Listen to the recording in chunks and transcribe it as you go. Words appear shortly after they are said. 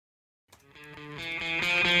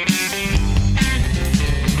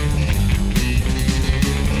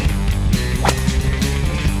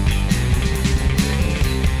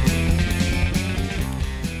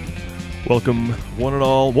Welcome, one and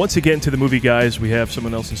all, once again to the Movie Guys. We have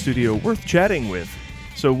someone else in studio worth chatting with.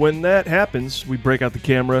 So when that happens, we break out the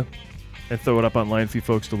camera and throw it up online for you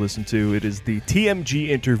folks to listen to. It is the TMG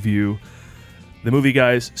interview. The Movie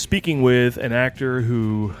Guys speaking with an actor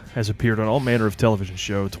who has appeared on all manner of television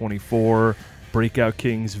show, 24, Breakout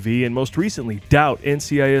Kings V, and most recently, Doubt,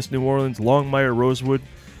 NCIS New Orleans, Longmire, Rosewood.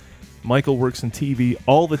 Michael works in TV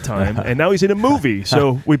all the time, and now he's in a movie,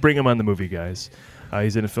 so we bring him on the Movie Guys.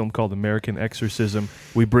 He's in a film called American Exorcism.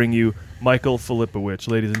 We bring you Michael Filipowicz.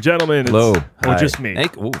 Ladies and gentlemen, hello. Or just me.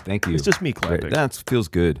 Thank you. It's just me clapping. That feels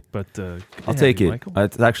good. But I'll take it. Michael.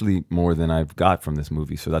 It's actually more than I've got from this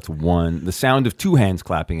movie, so that's one. The sound of two hands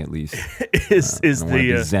clapping, at least. is I don't want to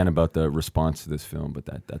the be zen about the response to this film, but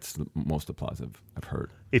that's the most applause I've heard.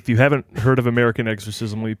 If you haven't heard of American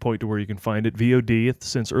Exorcism, let me point to where you can find it. VOD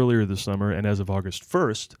since earlier this summer, and as of August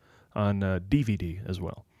 1st on DVD as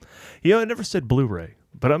well. You know, I never said Blu-ray,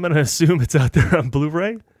 but I'm going to assume it's out there on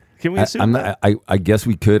Blu-ray. Can we assume that? I guess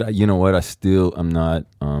we could. You know what? I'm not.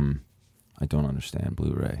 I don't understand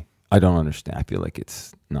Blu-ray. I don't understand. I feel like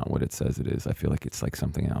it's not what it says it is. I feel like it's like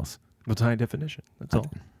something else. What's high definition? That's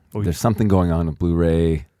all. There's something going on with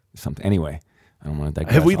Blu-ray. Something. Anyway, I don't want to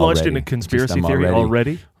digress. Have we launched already. in a conspiracy theory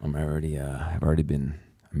already? I've already been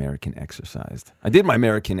American exorcised. I did my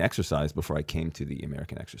American exercise before I came to the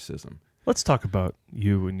American Exorcism. Let's talk about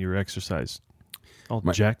you and your exercise. All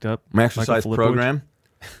jacked up. My exercise program?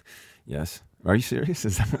 Yes. Are you serious?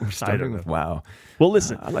 Is that what we're starting with? Wow. Well,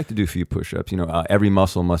 listen. I like to do a few push-ups. You know, every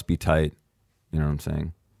muscle must be tight. You know what I'm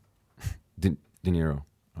saying? De Niro,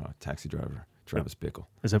 Taxi Driver, Travis Bickle.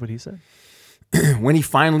 Is that what he said? When he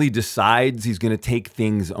finally decides he's going to take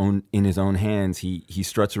things in his own hands, he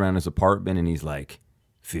struts around his apartment and he's like,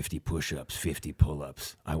 50 push-ups, 50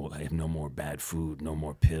 pull-ups. I have no more bad food, no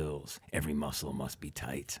more pills. Every muscle must be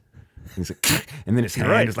tight. He's like, and then his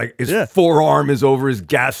hand is like, his forearm is over his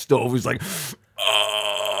gas stove. He's like,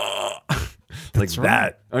 like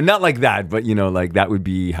that. Or not like that, but you know, like that would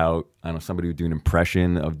be how, I don't know, somebody would do an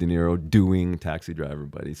impression of De Niro doing Taxi Driver,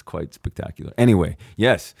 but he's quite spectacular. Anyway,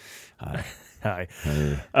 yes. Hi.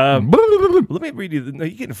 Let me read you. You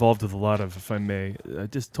get involved with a lot of, if I may,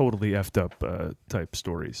 just totally effed up type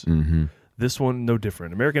stories. Mm-hmm. This one, no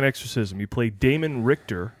different. American Exorcism. You play Damon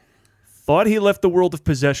Richter. Thought he left the world of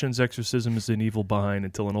possessions, exorcisms, and evil behind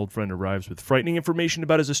until an old friend arrives with frightening information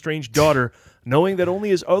about his estranged daughter, knowing that only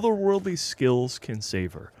his otherworldly skills can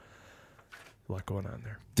save her. A lot going on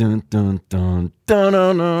there. Dun, dun, dun, dun,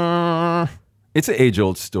 dun, dun. It's an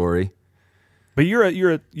age-old story. But you're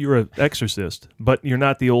a exorcist, but you're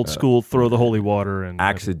not the old school throw the holy water and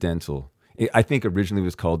accidental. I think originally it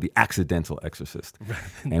was called The Accidental Exorcist.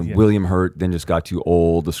 And William Hurt then just got too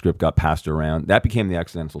old. The script got passed around. That became The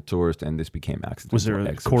Accidental Tourist, and this became Accidental Was there a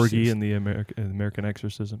Exorcist. corgi in the American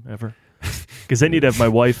Exorcism ever? Because then you'd have my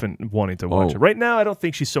wife and wanting to watch it. Right now, I don't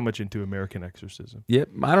think she's so much into American Exorcism. Yeah,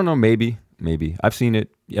 I don't know. Maybe. I've seen it.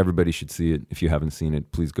 Everybody should see it. If you haven't seen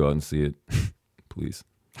it, please go out and see it. Please.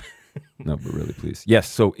 No, but really, please. Yes,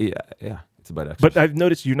 so, yeah, it's about exorcism. But I've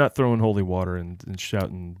noticed you're not throwing holy water and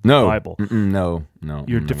shouting Bible. No.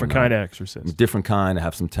 You're a different kind of exorcist. I'm a different kind. I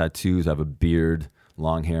have some tattoos. I have a beard,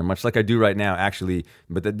 long hair, much like I do right now, actually.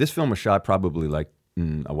 But this film was shot probably like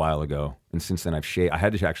a while ago. And since then, I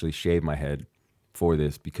had to actually shave my head for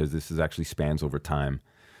this because this actually spans over time.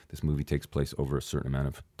 This movie takes place over a certain amount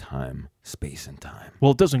of time, space and time.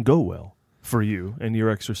 Well, it doesn't go well for you and you're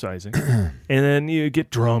exercising. And then you get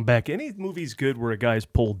drawn back. Any movie's good where a guy's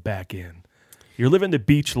pulled back in. You're living the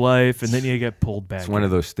beach life and then you get pulled back. It's one of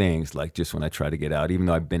those things, like just when I try to get out, even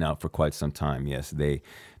though I've been out for quite some time, yes, they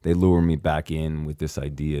lure me back in with this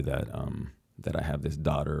idea that that I have this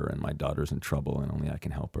daughter and my daughter's in trouble and only I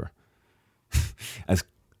can help her. As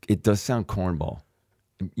it does sound cornball.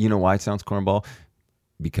 You know why it sounds cornball?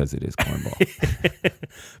 Because it is cornball.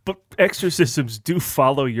 But exorcisms do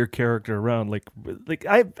follow your character around. Like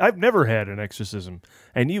I've never had an exorcism,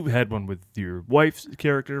 and you had one with your wife's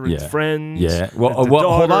character and friends. Yeah. Well,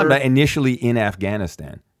 hold on. But initially in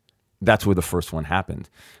Afghanistan, that's where the first one happened.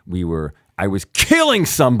 I was killing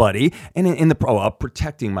somebody, and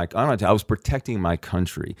protecting I was protecting my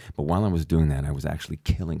country. But while I was doing that, I was actually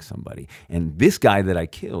killing somebody. And this guy that I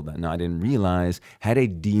killed, I didn't realize, had a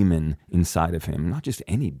demon inside of him. Not just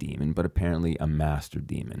any demon, but apparently a master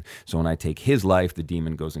demon. So when I take his life, the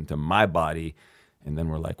demon goes into my body, and then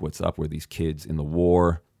we're like, what's up? We're these kids in the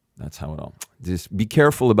war. That's how it all. Just be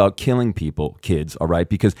careful about killing kids, all right?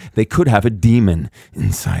 Because they could have a demon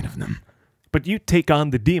inside of them. But you take on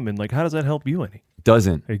the demon. Like, how does that help you any?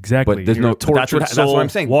 Doesn't. Exactly. But there's You're no tortured that's soul what I'm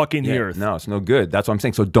saying. walking the earth. No, it's no good. That's what I'm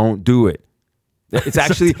saying. So don't do it. It's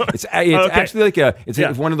actually actually like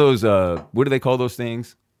it's one of those what do they call those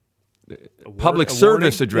things? Public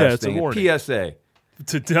service address thing, a PSA.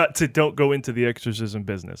 To don't go into the exorcism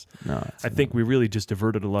business. No, I think we really just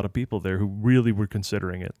diverted a lot of people there who really were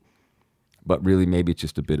considering it. But really, maybe it's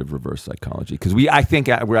just a bit of reverse psychology because we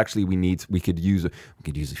could use a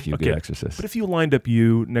few good exorcists. But if you lined up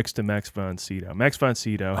you next to Max von Sydow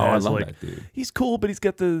has that dude. He's cool, but he's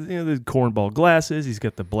got the cornball glasses, he's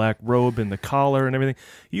got the black robe and the collar and everything.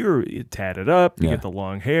 You're tatted up, you get the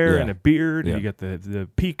long hair and a beard, and you get the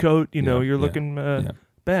pea coat. You're looking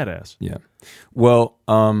badass. Yeah. Well,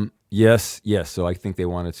 yes. So I think they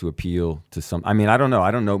wanted to appeal to some. I mean, I don't know.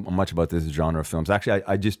 I don't know much about this genre of films. Actually,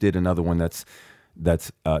 I just did another one that's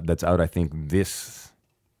out. I think this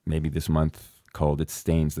month called "It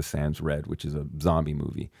Stains the Sands Red," which is a zombie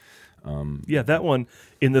movie. That one.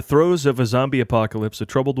 In the throes of a zombie apocalypse, a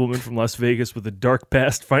troubled woman from Las Vegas with a dark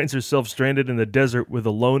past finds herself stranded in the desert with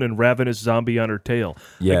a lone and ravenous zombie on her tail.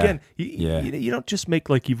 Yeah. Again, you don't just make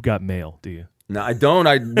like you've got mail, do you? No, I don't.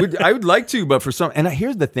 I would like to, but for some, and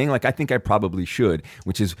here's the thing, like I think I probably should,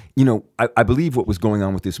 which is, I believe what was going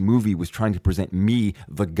on with this movie was trying to present me,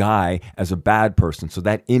 the guy, as a bad person. So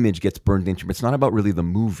that image gets burned into me. It's not about really the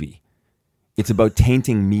movie. It's about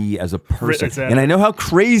tainting me as a person. And I know how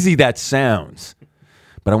crazy that sounds,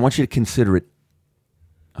 but I want you to consider it.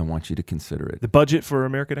 The budget for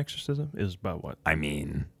American Exorcism is about what? I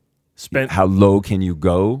mean, how low can you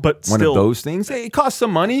go? But one of those things, it costs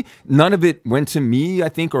some money. None of it went to me, I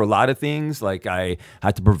think, or a lot of things. Like I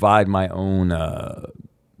had to provide my own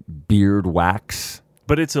beard wax.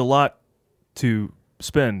 But it's a lot to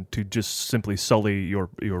spend to just simply sully your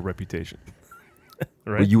reputation.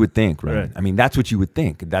 Right? Well, you would think, right? I mean, that's what you would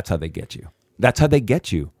think. That's how they get you. They're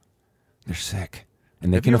sick.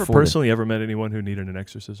 And they Have can you ever afford personally ever met anyone who needed an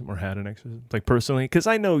exorcism or had an exorcism? Like personally? Because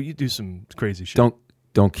I know you do some crazy shit.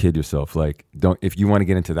 Don't kid yourself. Like, if you want to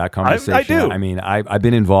get into that conversation, I do. I mean, I've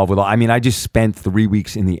been involved with I just spent 3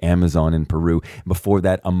 weeks in the Amazon in Peru. Before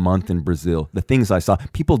that, a month in Brazil. The things I saw,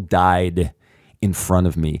 people died in front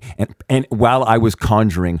of me. And while I was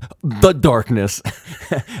conjuring the darkness,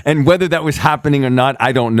 and whether that was happening or not,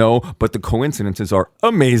 I don't know, but the coincidences are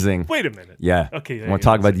amazing. Wait a minute. Yeah. Okay. I want to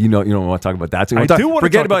talk about, want to talk about that. So I do want to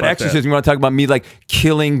forget talk about exorcism. You want to talk about me like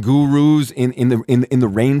killing gurus in the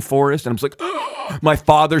rainforest? And I'm just like, my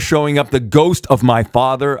father showing up, the ghost of my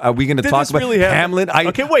father. Are we going to talk about really Hamlet?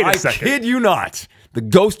 Okay, wait a second. I kid you not. The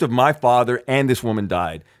ghost of my father and this woman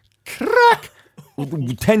died. Crack.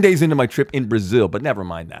 10 days into my trip in Brazil, but never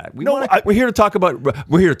mind that. We're here to talk about. I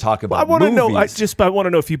want to know. I want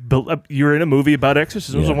to know if you're in a movie about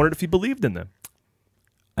exorcisms. Yeah. I wondered if you believed in them.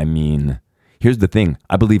 I mean, here's the thing.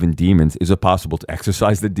 I believe in demons. Is it possible to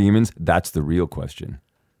exorcise the demons? That's the real question.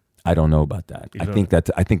 I don't know about that. I think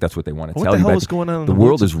that's what they want to tell you. What the hell is going on? The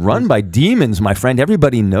world is run by demons, my friend.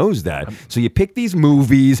 Everybody knows that. So you pick these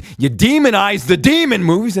movies, you demonize the demon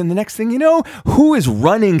movies, and the next thing you know, who is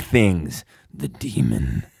running things? The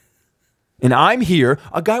demon. And I'm here,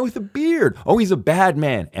 a guy with a beard. Oh, he's a bad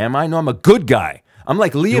man. Am I? No, I'm a good guy. I'm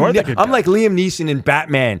like Liam Neeson in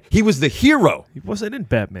Batman. He was the hero. He wasn't in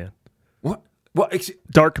Batman. What?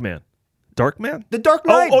 Darkman. Darkman? The Dark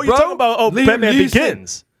Knight. Oh, you're talking about Batman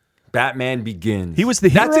Begins. Batman Begins. He was the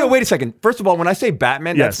hero? Wait a second. First of all, when I say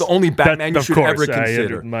Batman, that's the only Batman you should ever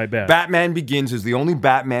consider. My bad. Batman Begins is the only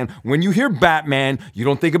Batman. When you hear Batman, you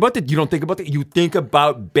don't think about you think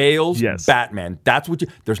about Bale's Batman. That's what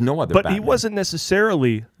there's no other Batman. But he wasn't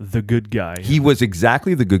necessarily the good guy. He was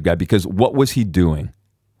exactly the good guy because what was he doing?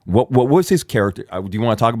 What was his character? Do you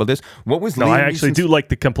want to talk about this? What was I actually do like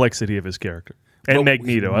the complexity of his character. And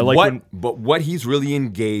Magneto. But what he's really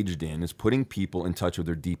engaged in is putting people in touch with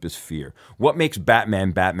their deepest fear. What makes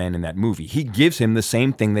Batman Batman in that movie? He gives him the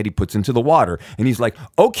same thing that he puts into the water. And he's like,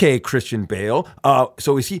 okay, Christian Bale.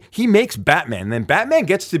 So he makes Batman. And then Batman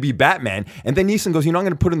gets to be Batman. And then Neeson goes, I'm going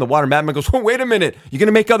to put it in the water. And Batman goes, oh, wait a minute. You're going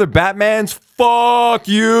to make other Batmans? Fuck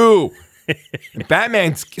you. And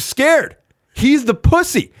Batman's scared. He's the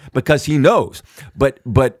pussy because he knows. But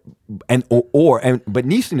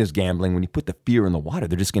Neeson is gambling when you put the fear in the water.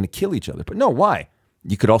 They're just going to kill each other. But no, why?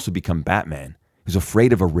 You could also become Batman, who's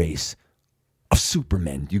afraid of a race of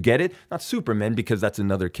Supermen. Do you get it? Not Supermen because that's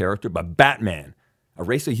another character, but Batman. A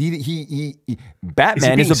race of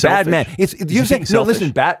Batman is a bad man.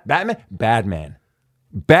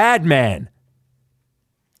 Badman.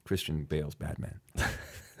 Christian Bale's Batman.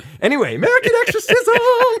 Anyway, American Exorcism.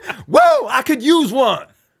 Whoa, I could use one.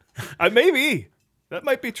 Maybe. That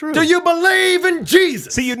might be true. Do you believe in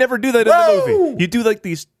Jesus? See, you never do that in the movie. You do like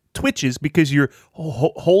these twitches because you're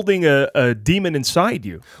holding a demon inside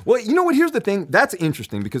you. Well, you know what? Here's the thing. That's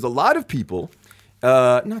interesting because a lot of people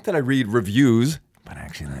Not that I read reviews, but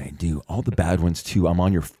actually I do. All the bad ones too. I'm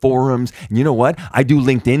on your forums. And you know what? I do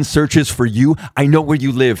LinkedIn searches for you. I know where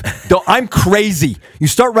you live. Though I'm crazy. You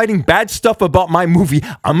start writing bad stuff about my movie,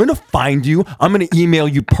 I'm going to find you. I'm going to email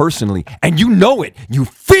you personally. And you know it. You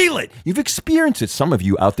feel it. You've experienced it. Some of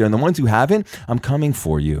you out there, and the ones who haven't, I'm coming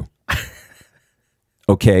for you.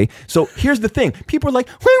 Okay, so here's the thing. People are like,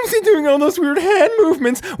 why was he doing all those weird hand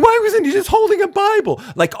movements? Why wasn't he just holding a Bible?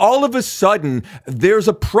 Like all of a sudden, there's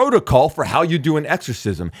a protocol for how you do an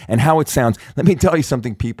exorcism and how it sounds. Let me tell you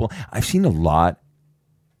something, people. I've seen a lot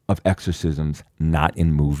of exorcisms not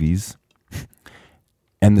in movies.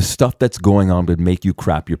 And the stuff that's going on would make you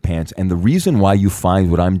crap your pants. And the reason why you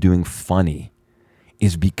find what I'm doing funny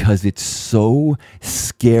is because it's so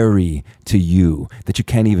scary to you that you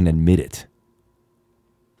can't even admit it.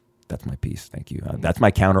 That's my piece. Thank you. That's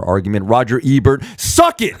my counter argument. Roger Ebert,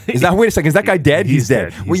 suck it. Wait a second. Is that guy dead? He's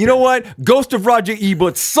dead. Well, you know what? Ghost of Roger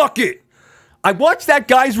Ebert, suck it. I watched that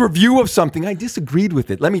guy's review of something. I disagreed with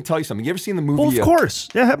it. Let me tell you something. You ever seen the movie? Well, of course.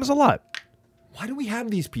 Yeah, it happens a lot. Why do we have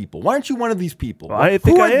these people? Why aren't you one of these people? Well, I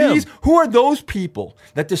think I am. Who are those people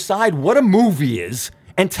that decide what a movie is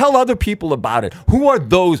and tell other people about it? Who are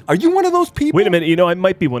those? Are you one of those people? Wait a minute. I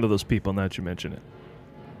might be one of those people now that you mention it.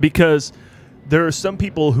 Because there are some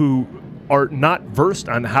people who are not versed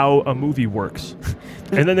on how a movie works.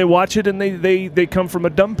 And then they watch it and they come from a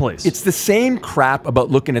dumb place. It's the same crap about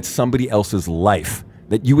looking at somebody else's life.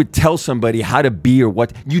 That you would tell somebody how to be or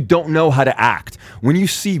what. You don't know how to act. When you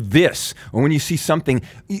see this or when you see something,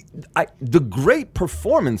 the great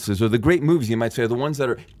performances or the great movies, you might say, are the ones that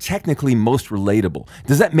are technically most relatable.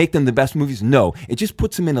 Does that make them the best movies? No. It just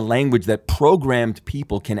puts them in a language that programmed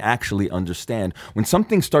people can actually understand. When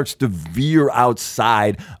something starts to veer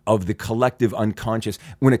outside of the collective unconscious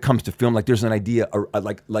when it comes to film, like there's an idea, or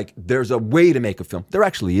like there's a way to make a film. There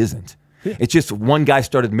actually isn't. Yeah. It's just one guy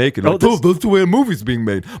started making it. That's the way a movie's being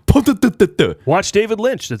made. Watch David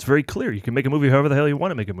Lynch. That's very clear. You can make a movie however the hell you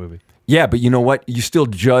want to make a movie. Yeah, but you know what? You still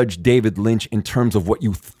judge David Lynch in terms of what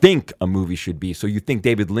you think a movie should be. So you think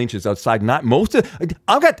David Lynch is outside. Not most of.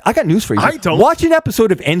 I got news for you. I don't. Watch an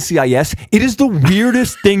episode of NCIS. It is the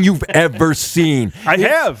weirdest thing you've ever seen. I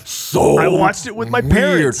have. So I watched it with my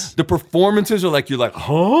parents. The performances are like, you're like,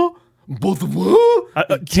 huh? Both of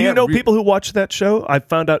what? Do you know people who watch that show? I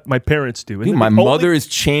found out my parents do. Dude, my mother is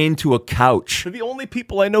chained to a couch. They're the only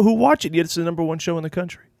people I know who watch it, yet it's the #1 show in the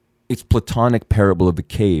country. It's Platonic Parable of the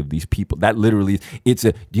Cave. These people, that literally, it's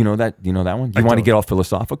a, do you know that one? You want to get all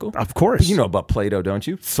philosophical? Of course. You know about Plato, don't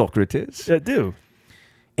you? Socrates. I do.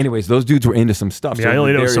 Anyways, those dudes were into some stuff. I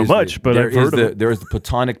only know so much, but I've heard of it. There is the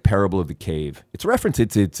Platonic Parable of the Cave. It's a reference.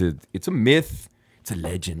 It's a myth. It's a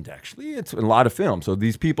legend, actually. It's in a lot of films. So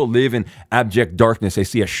these people live in abject darkness. They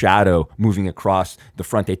see a shadow moving across the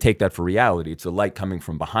front. They take that for reality. It's a light coming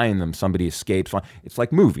from behind them. Somebody escapes. It's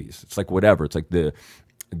like movies. It's like whatever. It's like the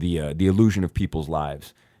illusion of people's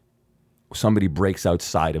lives. Somebody breaks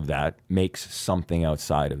outside of that, makes something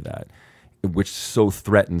outside of that, which so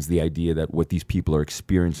threatens the idea that what these people are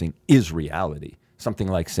experiencing is reality. Something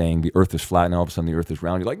like saying the earth is flat and all of a sudden the earth is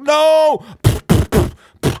round. You're like, no!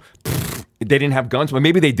 They didn't have guns, but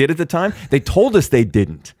maybe they did at the time. They told us they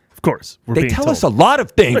didn't. Of course. They tell us a lot of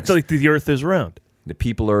things. It's like the earth is round. The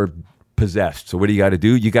people are possessed. So what do you got to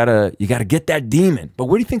do? You got to get that demon. But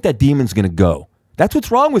where do you think that demon's going to go? That's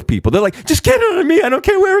what's wrong with people. They're like, just get it on me. I don't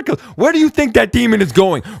care where it goes. Where do you think that demon is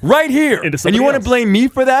going? Right here. And you want to blame me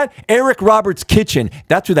for that? Eric Roberts' kitchen.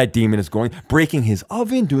 That's where that demon is going. Breaking his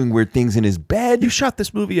oven, doing weird things in his bed. You shot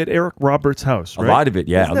this movie at Eric Roberts' house, right? A lot of it,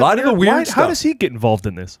 yeah. A lot of the weird stuff. How does he get involved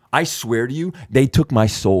in this? I swear to you, they took my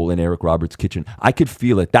soul in Eric Roberts' kitchen. I could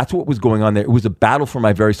feel it. That's what was going on there. It was a battle for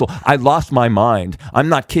my very soul. I lost my mind. I'm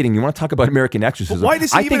not kidding. You want to talk about American exorcism? But why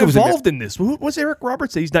is he even involved in this? Who was Eric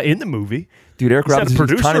Roberts? He's not in the movie. Dude, Eric Roberts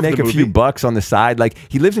is trying to make a few bucks on the side. Like,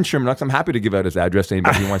 he lives in Sherman Oaks. I'm happy to give out his address to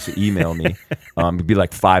anybody who wants to email me. It'd be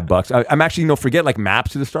like $5. I'm actually, forget like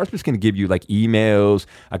maps to the stars. I'm just going to give you like emails.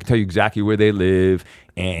 I can tell you exactly where they live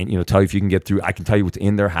and, tell you if you can get through. I can tell you what's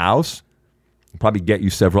in their house. I'll probably get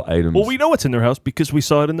you several items. Well, we know what's in their house because we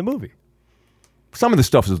saw it in the movie. Some of the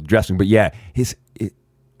stuff is dressing, but yeah,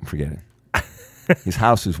 forget it. His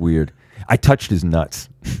house is weird. I touched his nuts.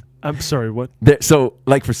 I'm sorry, what? So,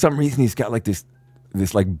 like, for some reason, he's got like this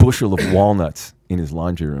like bushel of walnuts in his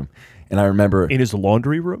laundry room, and I remember in his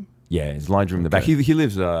laundry room. Yeah, his laundry room in the back. He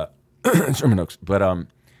lives in Sherman Oaks, but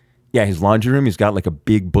yeah, his laundry room. He's got like a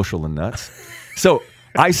big bushel of nuts. So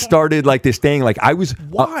I started like this thing. Like I was.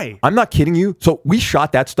 Why? I'm not kidding you. So we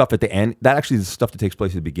shot that stuff at the end. That actually is the stuff that takes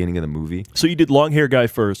place at the beginning of the movie. So you did long hair guy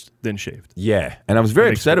first, then shaved. Yeah, and I was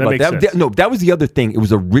very upset about that. Sense. No, that was the other thing. It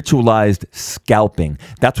was a ritualized scalping.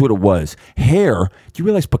 That's what it was. Hair. Do you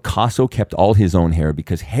realize Picasso kept all his own hair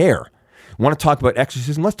because hair? Want to talk about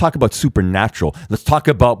exorcism? Let's talk about supernatural. Let's talk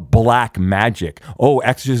about black magic. Oh,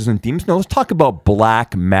 exorcism and demons? No, let's talk about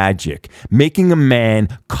black magic. Making a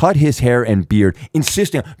man cut his hair and beard,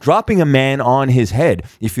 insisting, dropping a man on his head.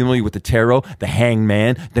 You familiar with the tarot, the hanged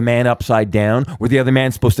man, the man upside down, where the other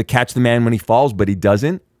man's supposed to catch the man when he falls, but he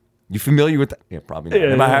doesn't? You familiar with that? Yeah, probably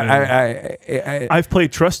not. I've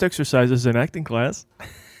played trust exercises in acting class.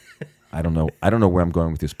 I don't know where I'm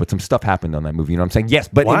going with this, but some stuff happened on that movie. You know what I'm saying? Yes,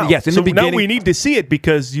 but wow. yes, in the beginning. Now we need to see it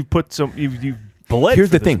because you put some. You bled. Here's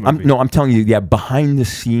the thing. I'm telling you, yeah, behind the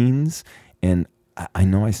scenes, and I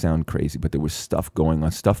know I sound crazy, but there was stuff going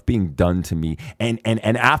on, stuff being done to me, and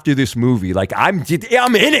after this movie, like I'm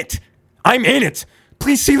in it. I'm in it.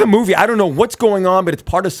 Please see the movie. I don't know what's going on, but it's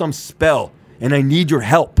part of some spell, and I need your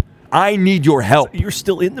help. I need your help. You're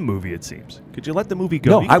still in the movie, it seems. Could you let the movie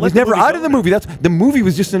go? No, I was never out of the movie. The movie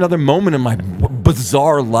was just another moment in my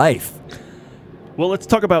bizarre life. Well, let's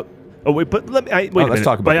talk about. Oh wait, but wait a minute. Let's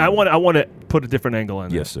talk about. I want to put a different angle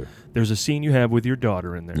on this. Yes, sir. There's a scene you have with your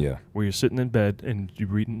daughter in there. Yeah. Where you're sitting in bed and you're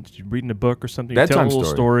reading a book or something. Bedtime you tell a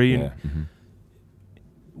little story. Yeah. And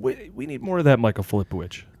we need more of that, Michael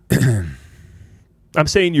Filipowicz. I'm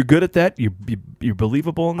saying you're good at that. You're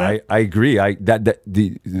believable in that. I agree. I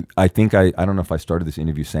think I don't know if I started this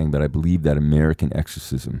interview saying, but I believe that American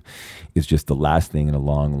exorcism is just the last thing in a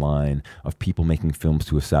long line of people making films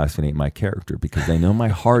to assassinate my character, because I know my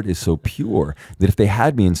heart is so pure that if they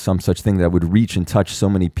had me in some such thing that I would reach and touch so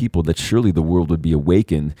many people that surely the world would be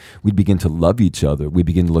awakened. We'd begin to love each other. We'd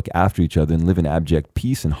begin to look after each other and live in abject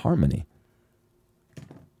peace and harmony.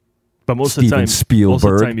 But most Steven of the time, Spielberg.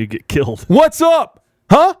 most of the time you get killed. What's up?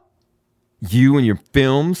 Huh? You and your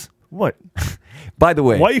films? What? By the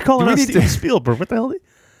way, why are you calling out Steven Spielberg? What the hell?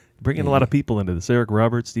 Bringing a lot of people into this. Eric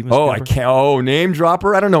Roberts, Steven Spielberg. I can't. Oh, name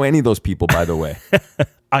dropper? I don't know any of those people, by the way.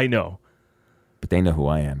 I know. But they know who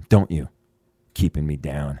I am, don't you? Keeping me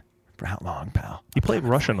down. For how long, pal? You played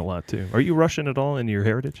Russian a lot, too. Are you Russian at all in your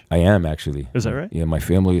heritage? I am, actually. Is that right? Yeah, my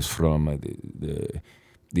family is from the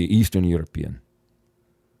Eastern European.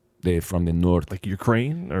 They're from the north. Like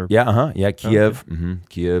Ukraine? Or Yeah, Kiev. Okay.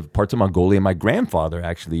 Kiev. Parts of Mongolia. My grandfather,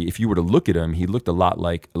 actually, if you were to look at him, he looked a lot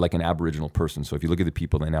like an Aboriginal person. So if you look at the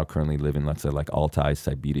people that now currently live in, let's say, like Altai,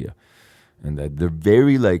 Siberia, and they're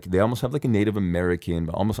very they almost have like a Native American,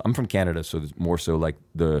 but almost, I'm from Canada, so it's more so like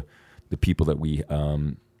the people that we,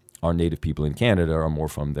 our native people in Canada are more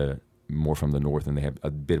from the north, and they have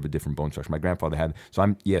a bit of a different bone structure. My grandfather had, so I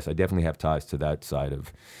definitely have ties to that side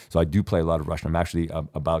of, so I do play a lot of Russian. I'm actually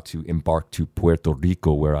about to embark to Puerto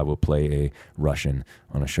Rico, where I will play a Russian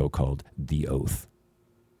on a show called The Oath.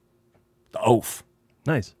 The Oath.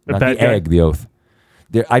 Nice. Not the egg, The Oath.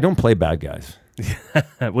 I don't play bad guys.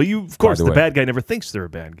 Well, of course, the bad guy never thinks they're a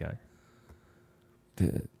bad guy.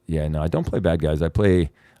 I don't play bad guys. I play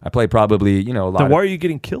probably, a lot. Then why are you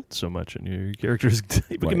getting killed so much in your characters?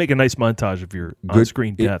 We can make a nice montage of your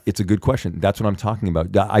on-screen death. It's a good question. That's what I'm talking about.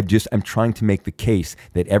 I'm trying to make the case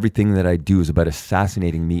that everything that I do is about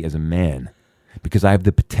assassinating me as a man, because I have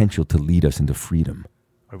the potential to lead us into freedom.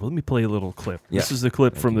 All right, well, let me play a little clip. Yeah. This is the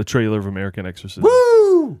clip from the trailer of American Exorcism.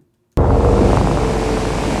 Woo! We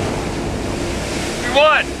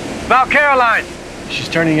won! About Caroline. She's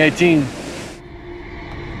turning 18.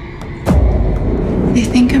 They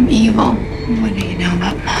think I'm evil. What do you know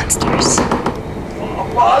about monsters?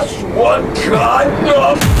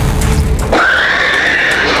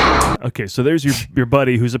 Okay, so there's your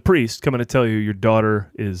buddy who's a priest coming to tell you your daughter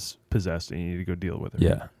is possessed and you need to go deal with her.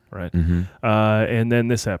 Yeah. Right? Mm-hmm. And then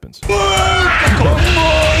this happens. His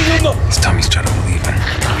tummy's trying to believe in.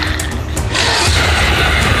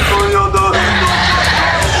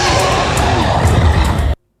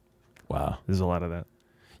 Wow. There's a lot of that.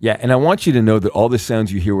 Yeah, and I want you to know that all the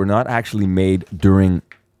sounds you hear were not actually made during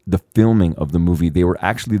the filming of the movie. They were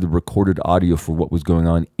actually the recorded audio for what was going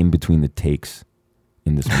on in between the takes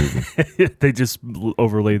in this movie. They just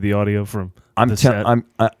overlaid the audio from I'm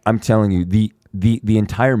telling you, the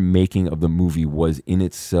entire making of the movie was in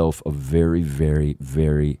itself a very, very,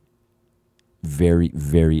 very, very,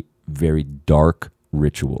 very, very dark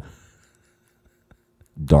ritual.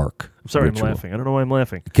 Dark. I'm sorry, ritual. I'm laughing. I don't know why I'm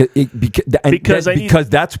laughing. Because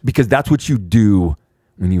that's what you do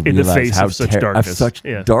when you in realize the face how of such darkness.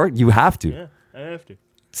 Dark. You have to. Yeah, I have to.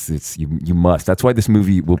 You must. That's why this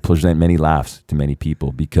movie will present many laughs to many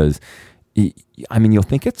people, because you'll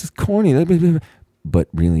think it's corny, but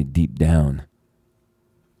really deep down,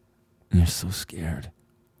 you're so scared.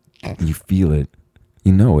 You feel it.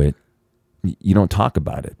 You know it. You don't talk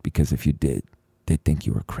about it because if you did, they'd think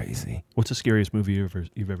you were crazy. What's the scariest movie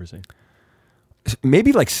you've ever seen?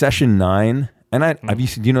 Maybe like Session 9. And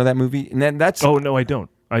do you know that movie? And that's Oh no, I don't.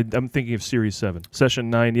 I'm thinking of Series 7. Session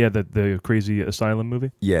 9, yeah, the crazy asylum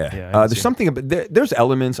movie. Yeah. There's something about there's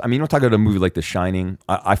elements. I mean, you don't talk about a movie like The Shining.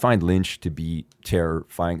 I find Lynch to be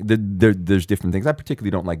terrifying. There's different things. I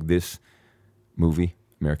particularly don't like this movie,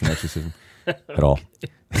 American Exorcism, at all.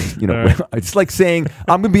 You know, right. It's like saying,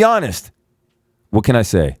 I'm going to be honest. What can I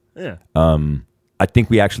say? Yeah. I think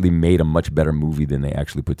we actually made a much better movie than they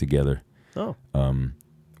actually put together. Oh.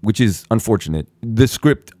 Which is unfortunate. The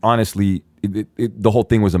script, honestly, the whole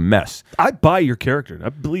thing was a mess. I buy your character. I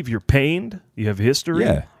believe you're pained. You have history.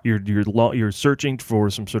 Yeah. You're searching for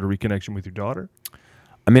some sort of reconnection with your daughter.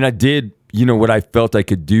 I mean, I did, what I felt I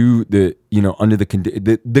could do. Under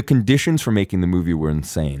the conditions for making the movie were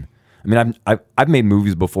insane. I mean, I've made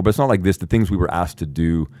movies before, but it's not like this. The things we were asked to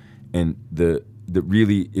do, and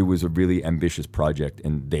it was a really ambitious project,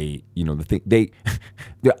 and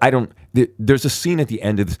there's a scene at the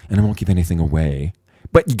end of this, and I won't give anything away.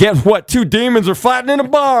 But guess what? 2 demons are fighting in a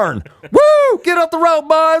barn. Woo! Get off the road,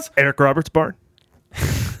 boys. Eric Roberts' barn.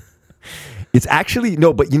 It's actually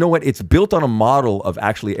no, but you know what? It's built on a model of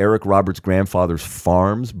actually Eric Roberts' grandfather's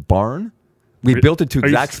farm's barn. We built it to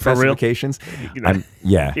exact specifications.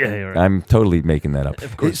 Yeah, I'm totally making that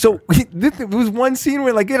up. So it was one scene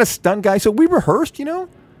where get a stunt guy. So we rehearsed,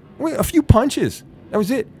 a few punches. That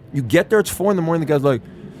was it. You get there, it's 4 a.m. The guy's like,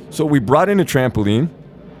 so we brought in a trampoline.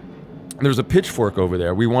 There's a pitchfork over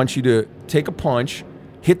there. We want you to take a punch,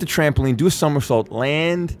 hit the trampoline, do a somersault,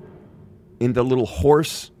 land in the little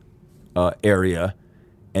horse area,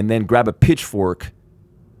 and then grab a pitchfork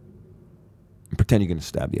and pretend you're going to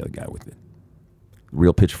stab the other guy with it.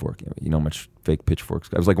 Real pitchfork. You know how much fake pitchforks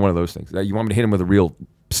cost? It was like one of those things. You want me to hit him with a real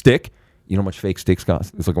stick? You know how much fake sticks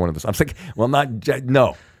cost? It's like one of those. I'm like, well, none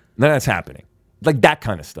of that's happening. Like that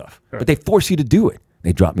kind of stuff. Right. But they force you to do it.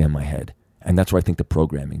 They dropped me on my head. And that's where I think the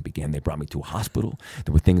programming began. They brought me to a hospital.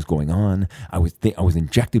 There were things going on. I was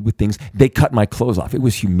injected with things. They cut my clothes off. It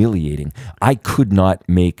was humiliating. I could not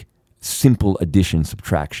make simple addition,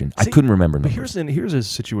 subtraction. I couldn't remember numbers. But here's a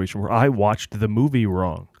situation where I watched the movie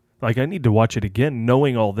wrong. Like, I need to watch it again,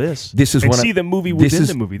 knowing all this. See the movie within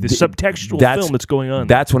the movie, the subtextual film that's going on.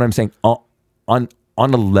 That's what I'm saying. On a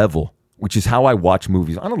level, which is how I watch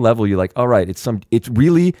movies. On a level, you're like, all right, it's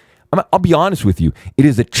really. I'll be honest with you. It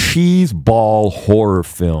is a cheeseball horror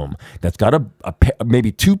film that's got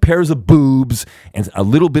maybe 2 pairs of boobs and a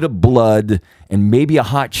little bit of blood and maybe a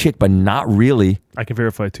hot chick, but not really. I can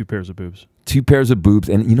verify 2 pairs of boobs. 2 pairs of boobs.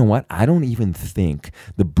 And you know what? I don't even think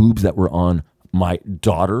the boobs that were on my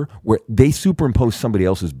daughter, where they superimposed somebody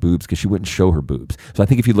else's boobs because she wouldn't show her boobs. So I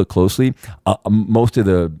think if you look closely, most of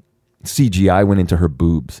the CGI went into her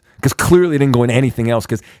boobs because clearly it didn't go into anything else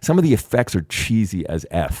because some of the effects are cheesy as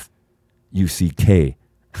F. UCK.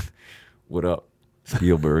 What up,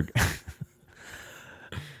 Spielberg?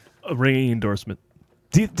 A ringing endorsement.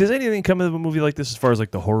 Does anything come of a movie like this as far as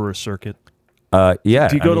like the horror circuit? Yeah.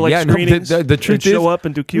 Do you go to screenings? The truth is, show up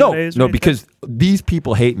and do Q&As? No, because these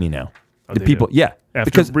people hate me now. After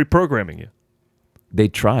reprogramming you. They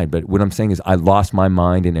tried, but what I'm saying is I lost my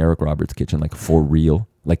mind in Eric Roberts' kitchen, like for real.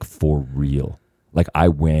 Like I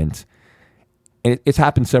went, and it's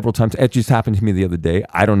happened several times. It just happened to me the other day.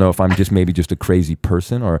 I don't know if I'm maybe just a crazy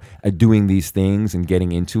person or doing these things and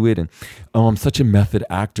getting into it. And I'm such a method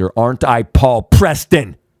actor, aren't I, Paul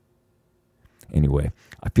Preston? Anyway,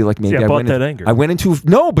 I feel like maybe anger. I went into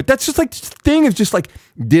but that's just like the thing is just like,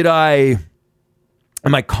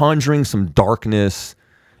 am I conjuring some darkness?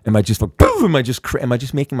 Am I just like, boom? Am I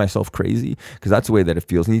just making myself crazy? Because that's the way that it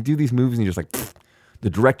feels. And you do these movies and you're just like, pfft. The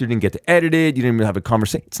director didn't get to edit it. You didn't even have a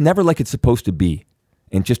conversation. It's never like it's supposed to be.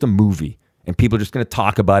 And just a movie. And people are just going to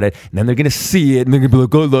talk about it. And then they're going to see it. And they're going to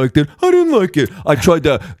be like, I liked it. I didn't like it. I tried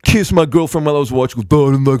to kiss my girlfriend while I was watching. I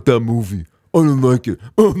didn't like that movie. I didn't like it.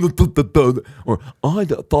 Or I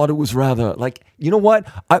thought it was rather like, you know what?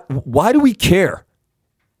 Why do we care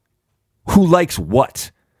who likes what?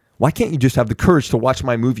 Why can't you just have the courage to watch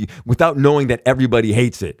my movie without knowing that everybody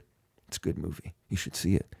hates it? It's a good movie. You should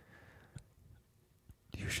see it.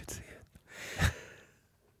 You should see it.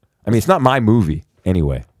 I mean, it's not my movie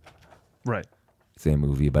anyway. Right. It's a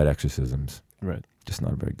movie about exorcisms. Right. Just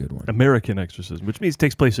not a very good one. American Exorcism, which means it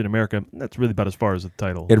takes place in America. That's really about as far as the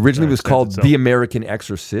title. It originally was called The American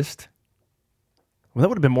Exorcist. Well, that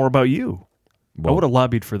would have been more about you. Well, I would have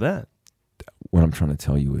lobbied for that. What I'm trying to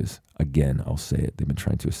tell you is Again, I'll say it. They've been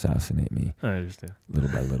trying to assassinate me I understand. little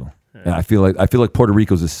by little. And I feel like Puerto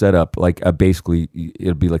Rico's a setup. Like basically,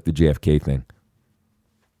 it'll be like the JFK thing.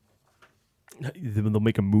 They'll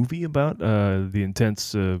make a movie about the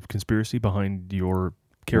intense conspiracy behind your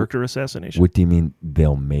character assassination. What do you mean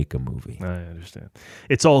they'll make a movie? I understand.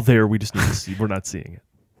 It's all there. We just need to see. We're not seeing it.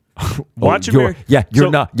 Watch you're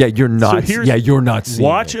not. You're not seeing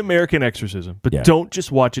Watch it. American Exorcism, but Yeah. don't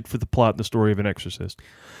just watch it for the plot and the story of an exorcist.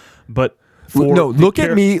 But Look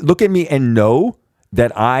at me and know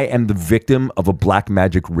that I am the victim of a black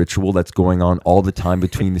magic ritual that's going on all the time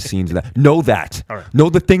between the scenes. Know that. All right. Know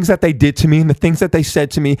the things that they did to me and the things that they said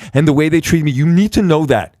to me and the way they treated me. You need to know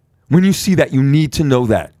that. When you see that, you need to know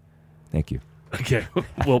that. Thank you. Okay,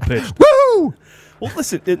 well pitched. Woo! Well,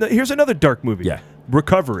 listen. Here's another dark movie. Yeah.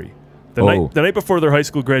 Recovery. The night before their high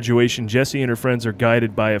school graduation, Jessie and her friends are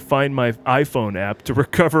guided by a Find My iPhone app to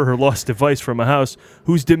recover her lost device from a house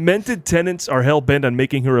whose demented tenants are hell-bent on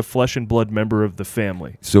making her a flesh and blood member of the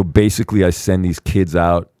family. So basically, I send these kids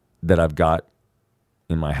out that I've got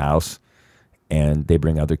in my house, and they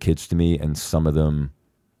bring other kids to me, and some of them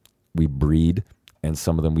we breed, and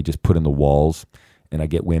some of them we just put in the walls, and I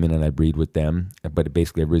get women and I breed with them. But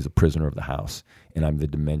basically, everybody's a prisoner of the house, and I'm the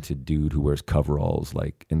demented dude who wears coveralls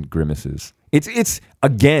and grimaces. It's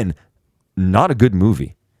again not a good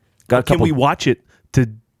movie. Can we watch it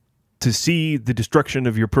to see the destruction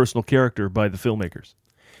of your personal character by the filmmakers?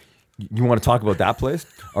 You want to talk about that place?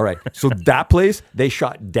 All right. So that place, they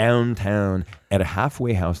shot downtown at a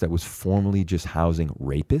halfway house that was formerly just housing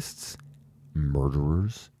rapists,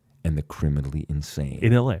 murderers, and the criminally insane.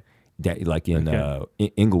 In L.A.? Like in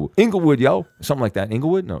Inglewood, yo. Something like that.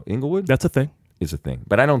 Inglewood? No, Inglewood? That's a thing. Is a thing.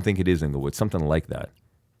 But I don't think it is Inglewood. Something like that.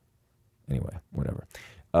 Anyway, whatever.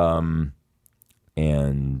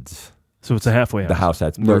 And... So it's a halfway house. The house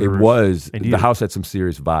had the house had some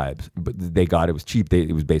serious vibes, but it was cheap.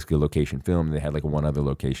 It was basically a location film. They had like one other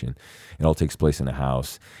location. It all takes place in a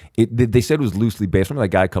house. They said it was loosely based. Remember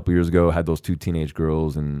that guy a couple years ago had those 2 teenage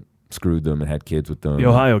girls and screwed them and had kids with them. The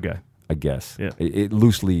Ohio guy, I guess. Yeah. It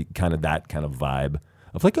loosely kind of that kind of vibe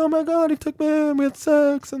of like, oh my God, he took me and we had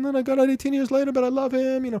sex, and then I got out 18 years later, but I love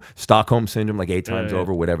him. You know, Stockholm syndrome, like 8 times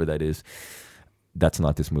over, whatever that is. That's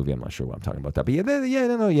not this movie. I'm not sure what I'm talking about that.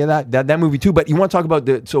 But that movie too. But you want to talk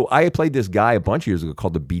about so I played this guy a bunch of years ago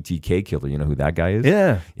called the BTK Killer. You know who that guy is?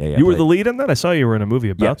 Yeah. You were the lead in that? I saw you were in a movie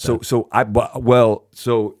about that.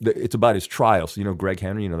 So it's about his trial. So, you know, Greg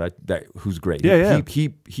Henry, you know, that who's great.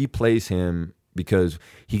 He plays him because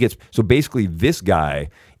he gets, so basically this guy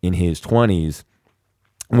in his 20s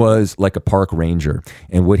was like a park ranger,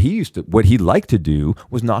 and what he liked to do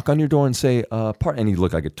was knock on your door and say, and he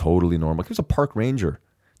looked like a totally normal. He was a park ranger,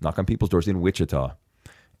 knock on people's doors in Wichita,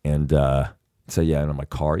 and say, yeah, and in my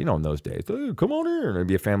car, you know, in those days, hey, come on here, and there'd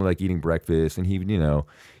be a family like eating breakfast, and he would, you know,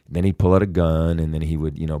 then he'd pull out a gun, and then he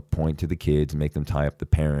would, you know, point to the kids and make them tie up the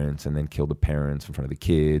parents, and then kill the parents in front of the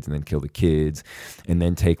kids, and then kill the kids, and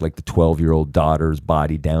then take like the 12-year-old daughter's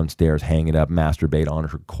body downstairs, hang it up, masturbate on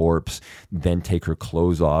her corpse, then take her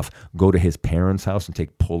clothes off, go to his parents' house and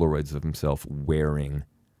take Polaroids of himself wearing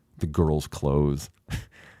the girl's clothes.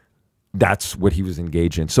 That's what he was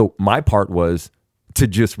engaged in. So my part was to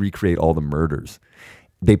just recreate all the murders.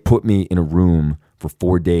 They put me in a room for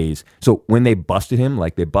 4 days. So when they busted him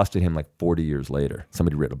like 40 years later.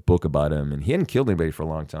 Somebody wrote a book about him, and he hadn't killed anybody for a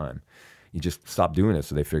long time. He just stopped doing it.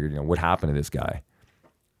 So they figured, you know, what happened to this guy? Do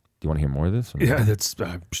you want to hear more of this? Yeah, that's. I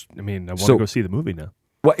want to go see the movie now.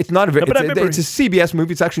 Well, it's not it's a CBS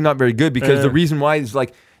movie. It's actually not very good because the reason why is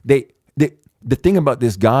like the thing about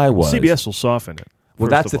this guy was CBS will soften it. Well,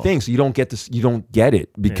 that's the thing. So you don't get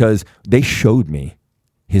it because they showed me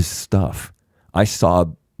his stuff. I saw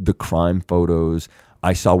the crime photos.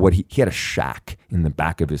 I saw what he had a shack in the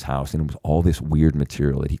back of his house, and it was all this weird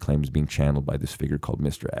material that he claims being channeled by this figure called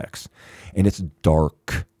Mr. X. And it's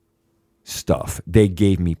dark stuff. They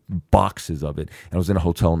gave me boxes of it. And I was in a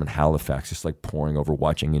hotel in Halifax, just like poring over,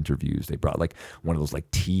 watching interviews. They brought like one of those like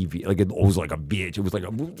TV, like it was like a bitch. It was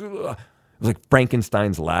like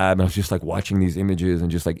Frankenstein's lab. And I was just like watching these images and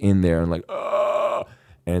just like in there and like,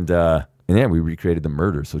 and then we recreated the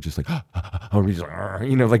murder. So just like,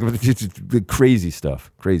 you know, like just crazy stuff.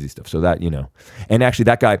 So that, you know, and actually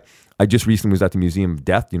that guy, I just recently was at the Museum of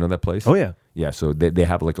Death. You know that place? Oh yeah. Yeah. So they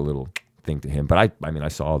have like a little thing to him, but I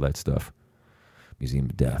saw all that stuff. Museum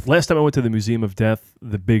of Death. Last time I went to the Museum of Death,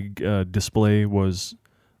 the big display was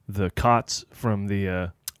the cots from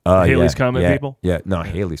the Halley's Comet people. Yeah. No,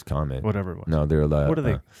 Halley's Comet. Whatever it was. No, they're what are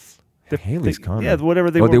they? Halley's Comet. Yeah, whatever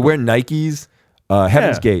they were. They wear Nikes.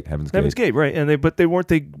 Heaven's Yeah. Gate. Heaven's Gate, right? And they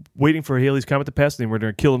weren't waiting for Halley's Comet to pass. They were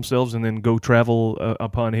going to kill themselves and then go travel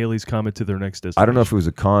upon Halley's Comet to their next destination. I don't know if it was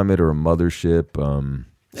a comet or a mothership.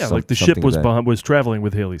 Like the ship was traveling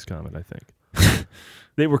with Halley's Comet. I think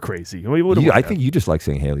they were crazy. I mean, I think you just like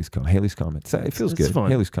saying Halley's Comet. Halley's Comet. It feels It's good.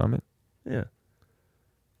 fun. Halley's Comet. Yeah.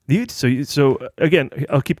 So again,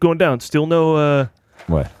 I'll keep going down. Still no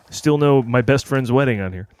My Best Friend's Wedding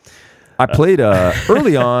on here. I played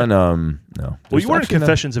early on. No. Well, you weren't in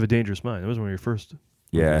Confessions of a Dangerous Mind. That was one of your first.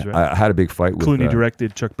 Yeah, movies, right? I had a big fight with Clooney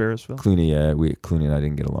directed Chuck Barris film. Clooney. Yeah, Clooney and I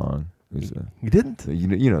didn't get along. It was, You didn't?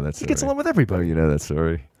 you know that story. He gets along with Oh, everybody. you know that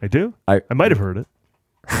story. I do. I might have heard it.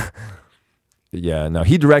 Yeah, no,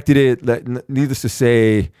 he directed it. Needless to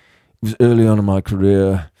say, it was early on in my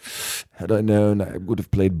career. Had I known, I would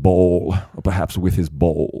have played ball, or perhaps with his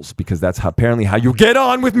balls, because that's apparently how you get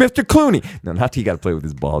on with Mr. Clooney. No, not he got to play with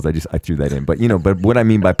his balls. I threw that in. But what I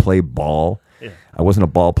mean by play ball, I wasn't a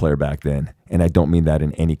ball player back then, and I don't mean that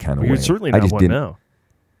in any kind of way. You're certainly not one now.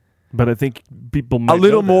 But I think people might a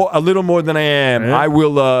little more than I am. Yeah. I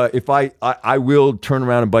will if I will turn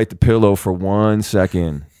around and bite the pillow for 1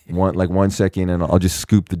 second. 1 second, and I'll just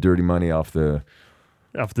scoop the dirty money off the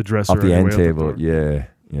dresser, off the end table. Yeah.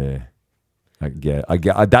 I get.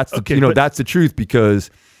 That's that's the truth,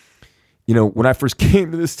 because when I first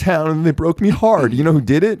came to this town and they broke me hard. You know who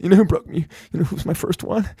did it? You know who broke me? You know who was my first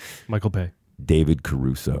one? Michael Bay. David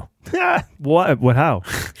Caruso. What? How?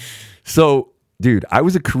 So, dude, I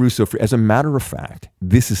was a Caruso as a matter of fact.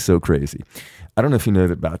 This is so crazy. I don't know if you know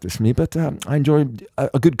about this, me, but I enjoy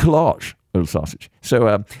a good collage. Little sausage.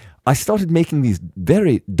 So I started making these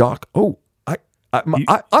very dark. Oh,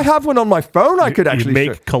 I have one on my phone. I could actually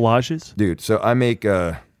make collages, dude. So I make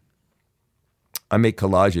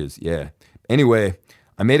collages. Yeah. Anyway,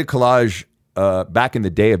 I made a collage back in the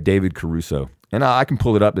day of David Caruso, and I can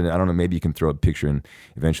pull it up, and I don't know. Maybe you can throw a picture in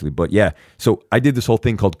eventually. But yeah, so I did this whole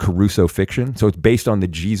thing called Caruso Fiction. So it's based on the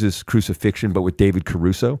Jesus crucifixion, but with David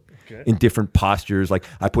Caruso. In different postures. Like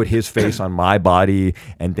I put his face on my body,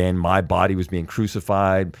 and then my body was being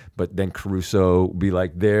crucified, but then Caruso would be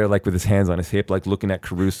like there, like with his hands on his hip, like looking at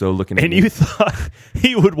Caruso, looking at and me. You thought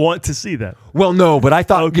he would want to see that. Well, no, but I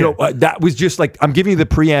thought, that was just like, I'm giving you the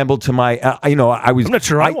preamble to my, I'm not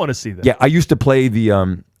sure I want to see that. Yeah, I used to play the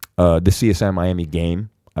CSM Miami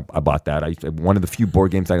game. I bought that. One of the few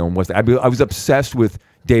board games I owned was that. I was obsessed with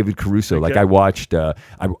David Caruso. Okay. Like I watched,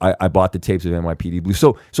 I bought the tapes of NYPD Blue.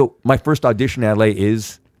 So my first audition in LA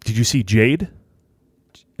is. Did you see Jade?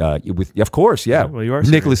 Of course, yeah. Well, you are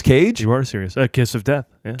Nicolas Cage. You are serious. Kiss of Death.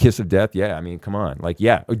 Yeah. Kiss of Death. Yeah, I mean, come on. Like,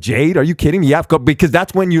 yeah, Jade. Are you kidding me? Yeah, because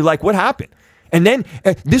that's when you're like, what happened? And then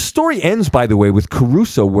this story ends, by the way, with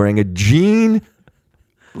Caruso wearing a jean.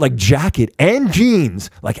 Like jacket and jeans,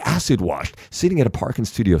 like acid washed, sitting at a park in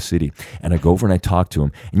Studio City, and I go over and I talk to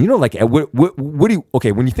him. And what do you?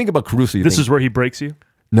 Okay, when you think about Caruso, this is where he breaks you.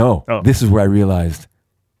 No, This is where I realized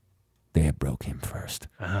they had broke him first.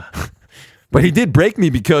 But he did break me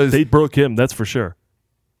because they broke him. That's for sure.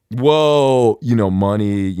 Whoa,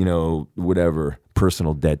 money, whatever,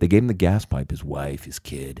 personal debt. They gave him the gas pipe, his wife, his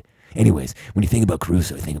kid. Anyways, when you think about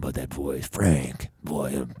Caruso, you think about that voice, Frank,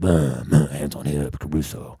 boy, hands on hip,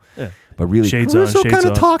 Caruso. Yeah. But really, shades Caruso kind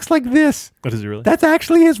of talks like this. What is he really? That's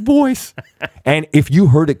actually his voice. And if you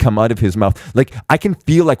heard it come out of his mouth, like I can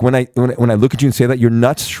feel like when I look at you and say that, your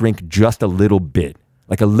nuts shrink just a little bit.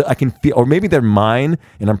 Like I can feel, or maybe they're mine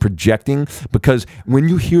and I'm projecting, because when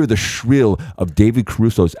you hear the shrill of David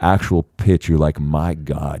Caruso's actual pitch, you're like, my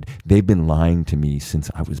God, they've been lying to me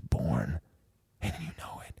since I was born. And you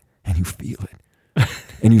know it, and you feel it.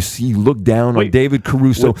 And you look down on David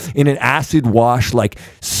Caruso in an acid wash like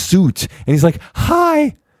suit, and he's like,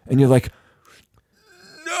 hi. And you're like,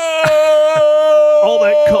 no. All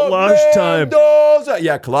that collage time.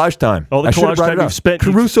 Yeah, collage time. All the collage time you've spent.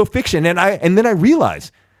 Caruso Fiction. And then I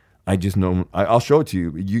realize, I just know, I'll show it to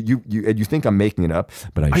you. You think I'm making it up,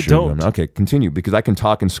 but I sure don't. Okay, continue, because I can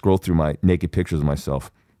talk and scroll through my naked pictures of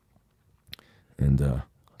myself. And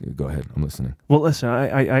go ahead, I'm listening. Well, listen,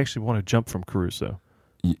 I actually want to jump from Caruso.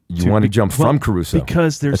 You want to jump from Caruso?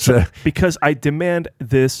 Because because I demand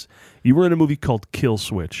this. You were in a movie called Kill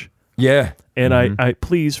Switch. Yeah. And I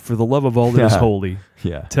please, for the love of all that is holy,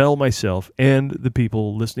 yeah, tell myself and the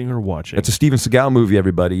people listening or watching. It's a Steven Seagal movie,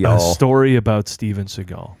 everybody. Y'all. A story about Steven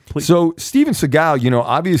Seagal. Please. So Steven Seagal, this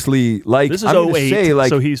obviously, is I'm 08, say,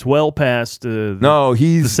 so he's well past he's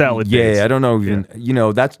the salad days. I don't know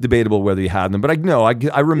even, that's debatable whether he had them, but I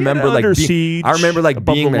remember being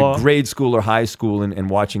being in grade school or high school and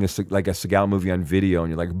watching a Seagal movie on video, and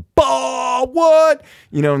you're like, boom, oh, what?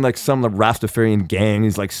 You know, and like some Rastafarian gang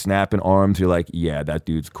is like snapping arms. You're like, yeah, that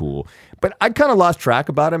dude's cool. But I kind of lost track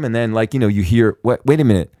about him. And then like, you know, you hear, wait a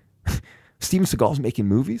minute. Steven Seagal's making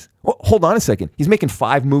movies? Well, hold on a second. He's making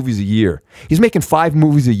 5 movies a year. He's making 5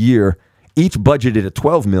 movies a year, each budgeted at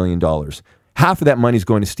 $12 million. Half of that money is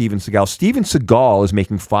going to Steven Seagal. Steven Seagal is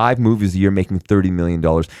making 5 movies a year, making $30 million.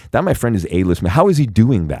 That, my friend, is A-list. How is he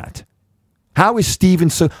doing that? How is Steven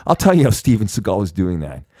Seagal? I'll tell you how Steven Seagal is doing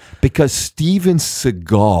that. Because Steven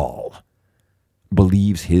Seagal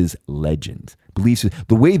believes his legend. Believes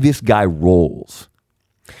the way this guy rolls.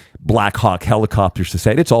 Black Hawk Helicopter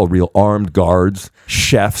Society. It's all real. Armed guards,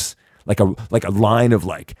 chefs, like a line of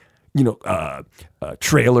like, you know,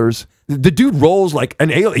 trailers. The dude rolls like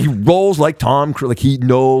an alien. He rolls like Tom Cruise. Like he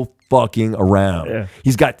no fucking around. Yeah.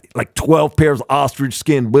 He's got like 12 pairs of ostrich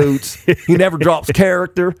skin boots. He never drops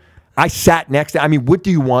character. I sat next to. I mean, what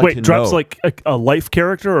do you want to know? Wait, drops like a life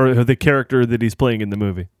character or the character that he's playing in the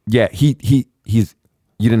movie? Yeah, he's.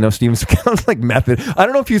 You didn't know Steven Seagal's like Method. I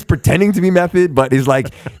don't know if he's pretending to be Method, but he's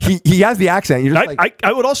like he has the accent. You're just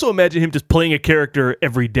I would also imagine him just playing a character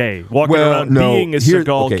every day, walking around being a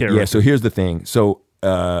Seagal character. Yeah, so here's the thing. So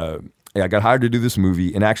I got hired to do this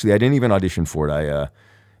movie, and actually I didn't even audition for it.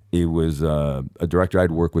 It was a director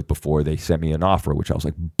I'd worked with before. They sent me an offer, which I was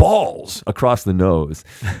like, balls across the nose.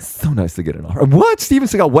 So nice to get an offer. What? Steven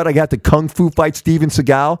Seagal? What? I got to kung fu fight Steven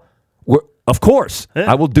Seagal? Of course,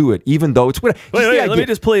 I will do it, even though it's... Wait, let me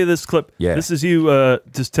just play this clip. Yeah. This is you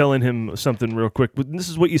just telling him something real quick. This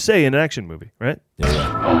is what you say in an action movie, right?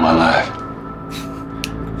 Yeah. All my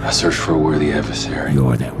life, I searched for a worthy adversary.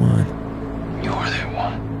 You're that one. You're that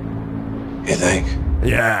one. You think?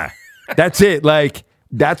 Yeah. That's it. Like,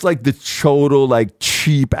 that's like the total, like,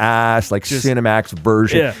 cheap ass, like, just, Cinemax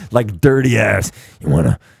version. Yeah. Like, dirty ass. You want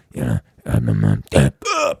to... Yeah.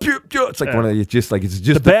 It's like one of the it's just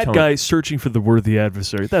the bad guy searching for the worthy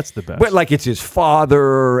adversary. That's the best. But like it's his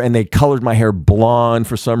father, and they colored my hair blonde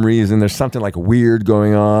for some reason. There's something like weird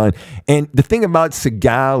going on. And the thing about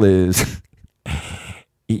Seagal is,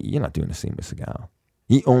 you're not doing the scene with Seagal.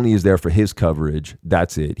 He only is there for his coverage.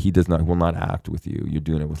 That's it. He will not act with you. You're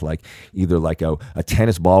doing it with like either like a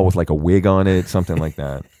tennis ball with like a wig on it, something like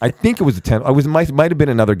that. I think it was might have been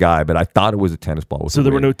another guy, but I thought it was a tennis ball. With so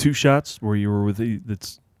there were no 2 shots where you were with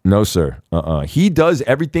that's. No, sir. He does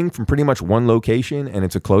everything from pretty much one location, and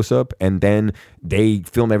it's a close up, and then they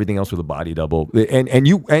film everything else with a body double. And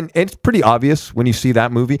it's pretty obvious when you see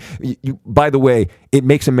that movie. By the way, it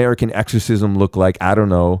makes American Exorcism look like, I don't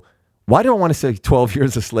know. Why do I want to say 12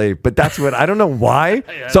 Years a Slave? But that's what, I don't know why.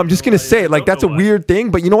 So I'm just going to say it. Like, that's a weird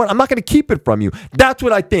thing. But you know what? I'm not going to keep it from you. That's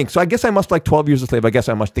what I think. So I guess I must like 12 Years a Slave. I guess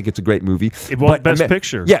I must think it's a great movie. It won Best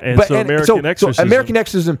Picture. Yeah. And American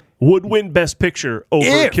Exorcism would win Best Picture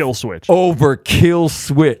over Kill Switch. Over Kill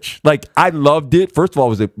Switch. Like, I loved it. First of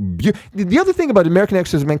all, the other thing about American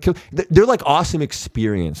Exorcism and they're like awesome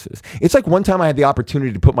experiences. It's like one time I had the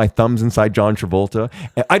opportunity to put my thumbs inside John Travolta.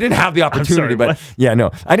 I didn't have the opportunity, but yeah,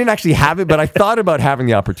 no. I didn't actually have it, but I thought about having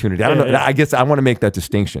the opportunity. I don't know. Yeah. I guess I want to make that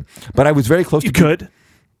distinction. But I was very close to... You could.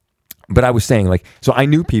 But I was saying, like, so I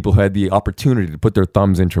knew people who had the opportunity to put their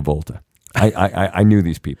thumbs in Travolta. I knew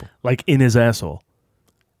these people. Like in his asshole.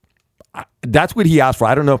 That's what he asked for.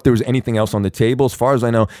 I don't know if there was anything else on the table. As far as I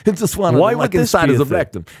know, it's just one Why like would inside his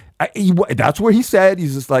rectum. That's where he said.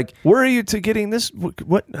 He's just like, where are you to getting this?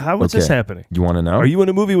 What? How is this happening? You want to know? Are you in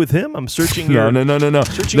a movie with him? I'm searching. No.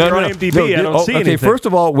 Searching your IMDb. I don't see anything. Okay, first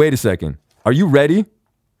of all, wait a second. Are you ready?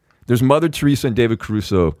 There's Mother Teresa and David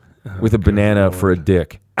Caruso with a banana for a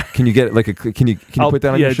dick. Can you get it? Like a? Can you put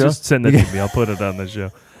that on your show? Yeah, just send that to me. I'll put it on the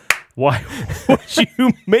show. Why would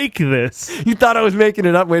you make this? You thought I was making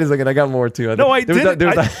it up? Wait a second, I got more too. No, I didn't.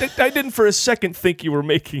 I didn't for a second think you were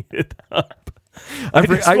making it up.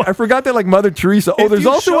 I forgot that, like, Mother Teresa. Oh, there's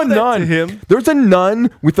also a nun. There's a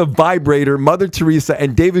nun with a vibrator, Mother Teresa,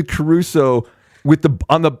 and David Caruso with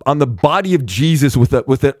on the body of Jesus with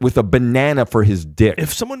a banana for his dick.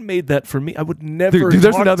 If someone made that for me, I would never. Dude,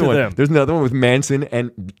 there's talk another to one. them. There's another one with Manson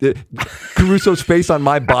and Caruso's face on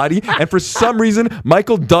my body, and for some reason,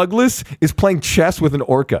 Michael Douglas is playing chess with an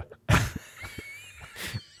orca.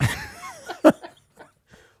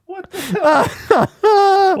 What the hell?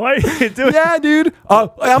 Why are you doing? Yeah, dude.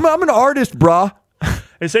 I'm an artist, brah.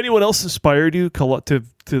 Has anyone else inspired you to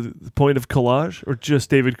the point of collage, or just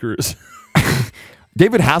David Caruso?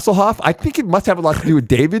 David Hasselhoff, I think it must have a lot to do with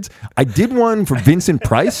David's. I did one for Vincent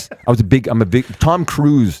Price. I'm a big Tom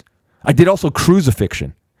Cruise. I did also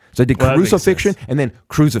Crucifixion. So I did Crucifixion and then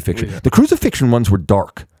Crucifixion. Yeah. The Crucifixion ones were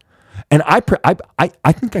dark. And I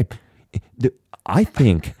think I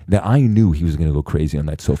think that I knew he was going to go crazy on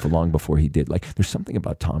that sofa long before he did. Like, there's something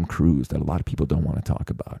about Tom Cruise that a lot of people don't want to talk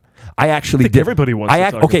about. I actually think everybody wants to talk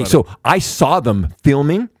about okay, it. so I saw them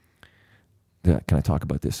filming. Can I talk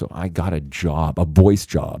about this? So I got a job, a voice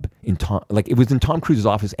job in Tom. Like, it was in Tom Cruise's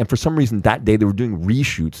office, and for some reason that day they were doing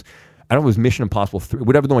reshoots. I don't know if it was Mission Impossible 3,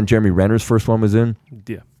 whatever the one Jeremy Renner's first one was in.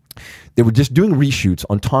 Yeah. They were just doing reshoots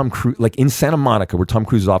on Tom Cruise, like in Santa Monica, where Tom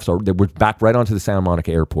Cruise's office are. They were back right onto the Santa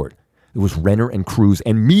Monica airport. It was Renner and Cruise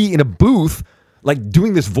and me in a booth, like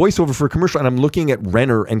doing this voiceover for a commercial, and I'm looking at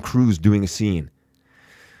Renner and Cruise doing a scene.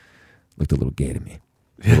 Looked a little gay to me,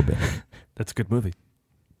 a little bit. That's a good movie.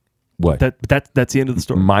 What? That's the end of the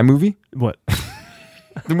story. My movie? What?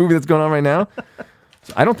 The movie that's going on right now?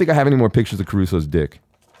 So I don't think I have any more pictures of Caruso's dick.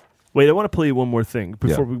 Wait, I want to play you one more thing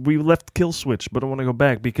before Yeah. we left Kill Switch, but I want to go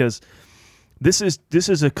back because this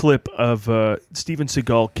is a clip of Steven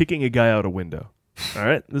Seagal kicking a guy out a window. All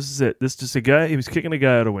right, this is it. This is just a guy. He was kicking a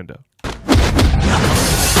guy out a window.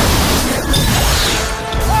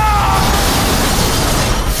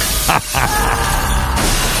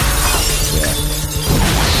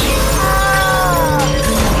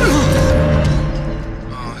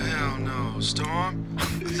 Oh, hell no, Storm. I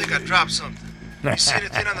think I dropped something. You see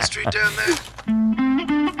anything on the street down there?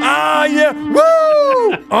 Ah, yeah.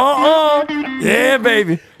 Woo! Yeah,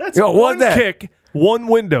 baby. That's Yo, one that? kick, one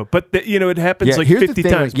window, but it happens like here's 50 the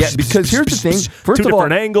thing. times. Yeah, because here's the thing. First Two of all,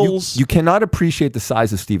 different angles. You cannot appreciate the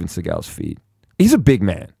size of Steven Seagal's feet. He's a big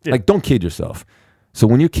man. Yeah. Like, don't kid yourself. So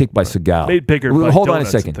when you're kicked by Seagal, Made bigger by hold on a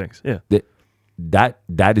donuts and second. things. Yeah.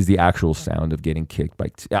 That is the actual sound of getting kicked by.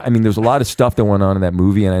 I mean, there's a lot of stuff that went on in that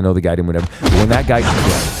movie, and I know the guy didn't whatever. But when that guy,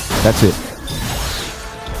 yeah, that's it.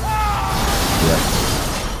 Yeah.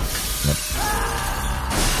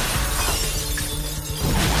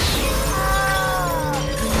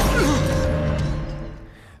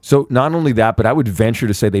 So not only that, but I would venture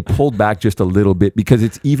to say they pulled back just a little bit because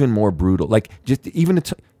it's even more brutal. Like just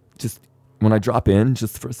when I drop in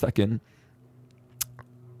just for a second,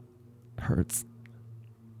 it hurts.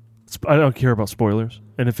 I don't care about spoilers,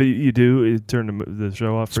 and if you do, turn the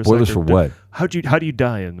show off. For Spoilers a for second. what? How do you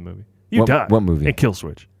die in the movie? You What- die. what movie? In Kill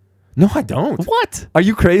Switch. No, I don't. What? Are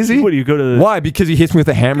you crazy? What do you go to? Why? Because he hits me with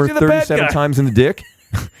a hammer 'Cause you're the bad 37 guy. times in the dick.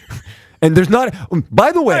 And there's not.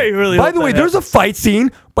 By the way, I really hope that there's a happens. fight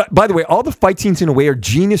scene. But by the way, all the fight scenes in a way are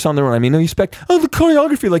genius on their own. I mean, no respect. Oh, the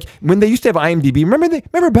choreography, like when they used to have IMDb.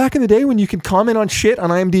 Remember back in the day when you could comment on shit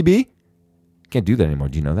on IMDb? Can't do that anymore.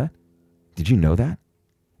 Do you know that? Did you know that?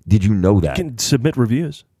 Did you know that? You can submit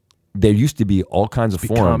reviews. There used to be all kinds of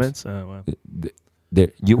forums. Comments. Oh, wow.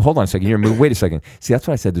 You hold on a second. Wait a second. See, that's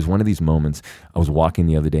what I said. There's one of these moments. I was walking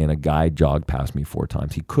the other day, and a guy jogged past me 4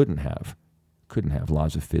 times. He couldn't have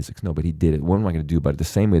laws of physics. No, but he did it. What am I going to do about it? The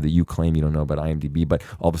same way that you claim you don't know about IMDb, but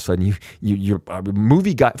all of a sudden you're a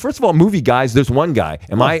movie guy. First of all, movie guys. There's one guy.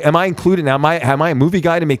 Am I included now? Am I a movie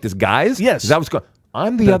guy to make this guys? Yes. Is that what's going?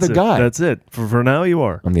 I'm the That's other it. guy. That's it. For now, you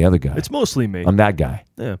are. I'm the other guy. It's mostly me. I'm that guy.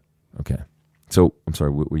 Yeah. Okay. So I'm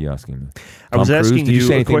sorry. What were you asking me? I was Tom Cruise? asking Did you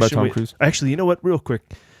say a anything about question. Tom Cruise? Actually, you know what? Real quick,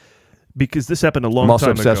 because this happened a long time I'm also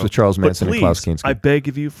ago. obsessed with Charles But Manson and Klaus please, Kinski. I beg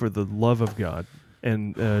of you, for the love of God,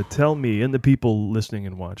 and tell me and the people listening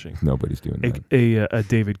and watching Nobody's doing that. a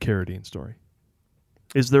David Carradine story.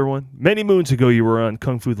 Is there one? Many moons ago, you were on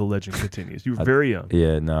Kung Fu: The Legend Continues. You were very young.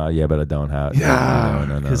 Yeah, but I don't have. Yeah,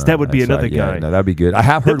 no, 'cause that would be Sorry, another guy. No, that'd be good. I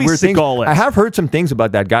have heard That'd be weird things. Seagal-esque. I have heard some things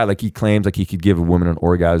about that guy. Like he claims, like he could give a woman an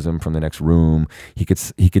orgasm from the next room. He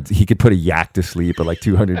could put a yak to sleep at like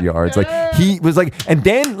 200 yards. Like he was like, and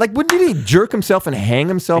then like, wouldn't he jerk himself and hang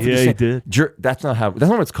himself? Yeah, he did. That's not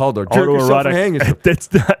what it's called though. Jerk yourself and hang yourself.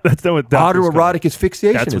 that's not what doctors call Autoerotic it.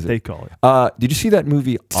 asphyxiation. That's what is they it? call it. Did you see that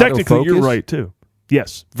movie? Technically, you're Autofocus? right too.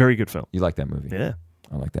 Yes, very good film. You like that movie? Yeah,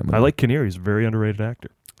 I like that movie. I like Kinnear. He's a very underrated actor.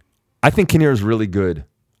 I think Kinnear is really good.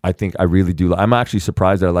 I really do. I'm actually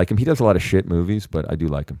surprised that I like him. He does a lot of shit movies, but I do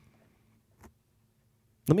like him.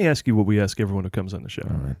 Let me ask you what we ask everyone who comes on the show.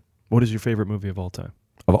 All right. What is your favorite movie of all time?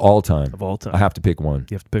 Of all time. Of all time. I have to pick one.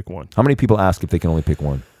 You have to pick one. How many people ask if they can only pick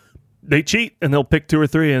one? They cheat and they'll pick 2 or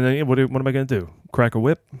 3, and then what am I going to do? Crack a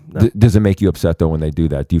whip? No. Does it make you upset though when they do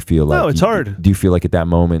that? Do you feel like No, it's hard. Do you feel like at that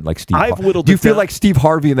moment, like Steve? I've whittled Do you it feel down. like Steve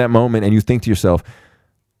Harvey in that moment, and you think to yourself,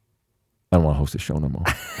 "I don't want to host this show no more."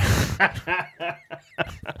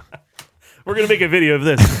 We're going to make a video of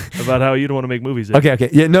this about how you don't want to make movies. Okay.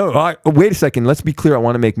 Yeah, no, all right, wait a second. Let's be clear. I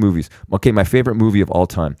want to make movies. Okay, my favorite movie of all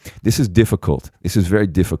time. This is difficult. This is very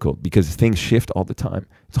difficult because things shift all the time.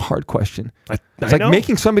 It's a hard question. It's like know.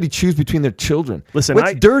 making somebody choose between their children. Listen,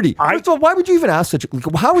 What's dirty? I- First of all, why would you even ask such?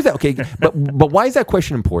 How is that? Okay, but why is that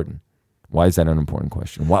question important? Why is that an important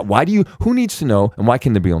question? Why do you? Who needs to know? And why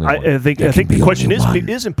can there be only one? I think the question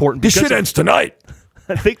is important. This shit ends tonight.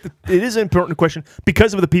 I think that it is an important question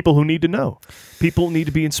because of the people who need to know. People need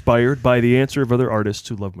to be inspired by the answer of other artists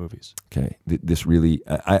who love movies. Okay, this really,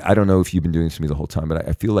 I don't know if you've been doing this to me the whole time, but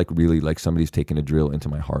I feel like really like somebody's taking a drill into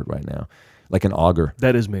my heart right now. Like an auger.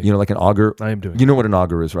 That is me. You know, like an auger. I am doing You know what an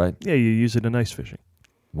auger is, right? Yeah, you use it in ice fishing.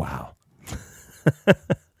 Wow.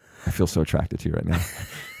 I feel so attracted to you right now.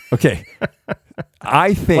 Okay.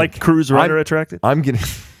 I think. Like Cruise Runner attracted? I'm getting.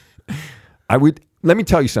 Let me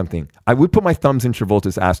tell you something. I would put my thumbs in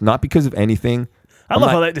Travolta's ass, not because of anything. I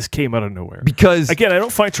love how that just came out of nowhere. Because. Again, I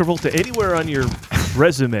don't find Travolta anywhere on your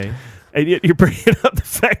resume, and yet you're bringing up the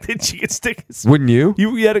fact that she could stick his. Wouldn't you?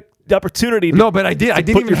 You had the opportunity to. No, but I did. I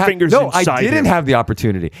didn't put even your fingers No, I inside didn't him. have the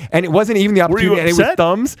opportunity. And it wasn't even the opportunity. Were you and it was upset?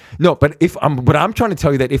 thumbs. No, but I'm trying to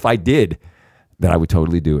tell you that if I did, then I would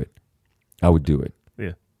totally do it. I would do it.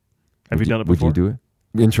 Yeah. Have you done it Would before? you do it?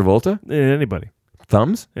 In Travolta? Anybody.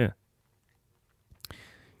 Thumbs? Yeah.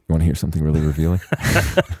 You want to hear something really revealing?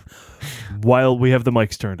 While we have the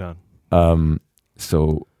mics turned on.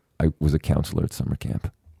 So I was a counselor at summer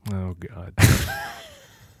camp. Oh, God.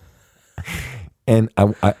 And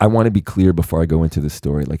I want to be clear before I go into this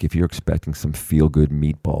story. Like, if you're expecting some feel-good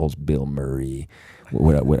meatballs, Bill Murray,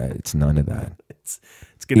 it's none of that. It's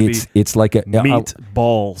going to be it's like a meat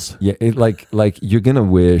balls. Yeah, like you're gonna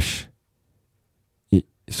wish.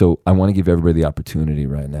 So I want to give everybody the opportunity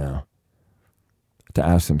right now to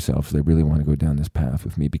ask themselves if they really want to go down this path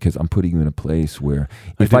with me, because I'm putting you in a place where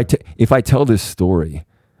if I tell this story,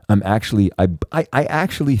 I'm actually I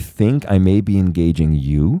actually think I may be engaging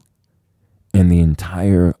you and the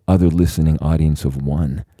entire other listening audience of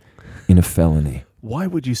one in a felony. Why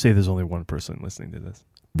would you say there's only one person listening to this?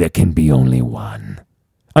 There can be only one.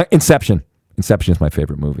 Inception. Inception is my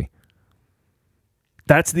favorite movie.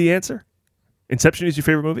 That's the answer? Inception is your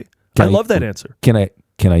favorite movie? I love that answer. Can I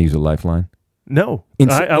use a lifeline? No.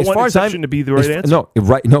 I want Inception to be the right answer.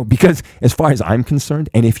 No, because as far as I'm concerned,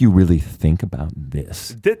 and if you really think about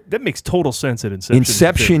this, that makes total sense at Inception.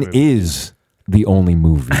 Inception is the only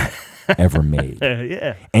movie ever made.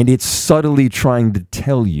 Yeah. And it's subtly trying to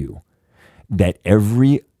tell you that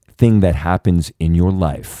everything that happens in your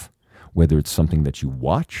life, whether it's something that you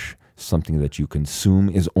watch, something that you consume,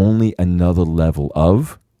 is only another level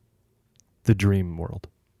of the dream world.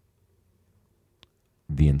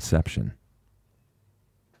 The Inception.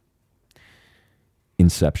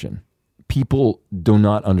 Inception. People do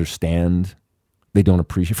not understand. They don't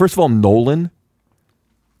appreciate. First of all, Nolan.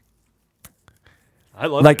 I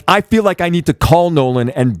love it. I feel like I need to call Nolan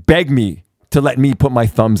and beg me to let me put my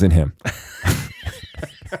thumbs in him.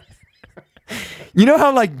 You know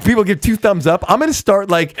how people give 2 thumbs up? I'm going to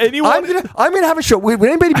start I'm going to have a show. Would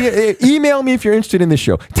anybody email me if you're interested in this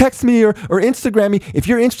show? Text me or Instagram me if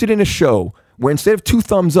you're interested in a show where instead of 2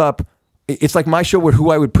 thumbs up, it's like my show where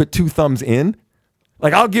who I would put 2 thumbs in.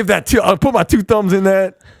 Like, I'll give that I'll put my 2 thumbs in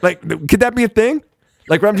that. Like, could that be a thing?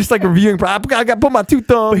 Like, where I'm just reviewing. I got to put my 2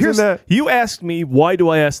 thumbs in that. You asked me, why do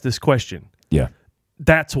I ask this question? Yeah.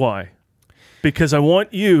 That's why. Because I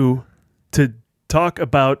want you to talk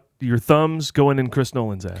about your thumbs going in Chris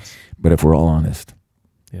Nolan's ass. But if we're all honest.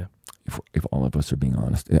 Yeah. If all of us are being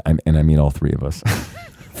honest, and I mean all 3 of us.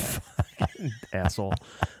 Asshole.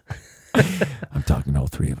 I'm talking to all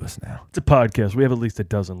 3 of us now. It's a podcast. We have at least a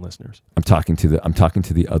dozen listeners. I'm talking to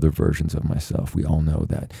the other versions of myself. We all know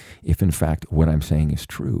that if in fact what I'm saying is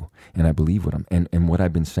true, and I believe and what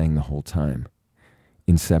I've been saying the whole time,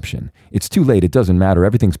 Inception. It's too late. It doesn't matter.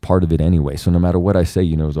 Everything's part of it anyway. So no matter what I say,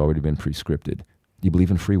 it's already been pre-scripted. Do you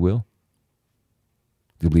believe in free will?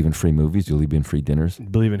 Do you believe in free movies? Do you believe in free dinners? You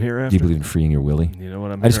believe in hereafter? Do you believe in freeing your willy? You know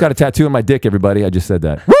what I just got a tattoo on my dick, everybody. I just said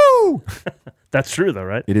that. Woo! That's true, though,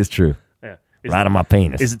 right? It is true. Yeah. Right on my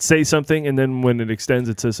penis. Does it say something, and then when it extends,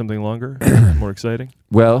 it says something longer? More exciting?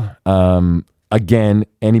 Well, again,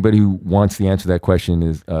 anybody who wants the answer to that question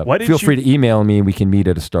is feel free to email me and we can meet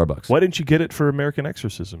at a Starbucks. Why didn't you get it for American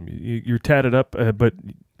Exorcism? You're tatted up, but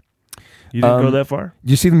you didn't go that far?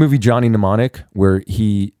 Do you see the movie Johnny Mnemonic, where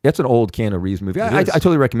that's an old Keanu Reeves movie. I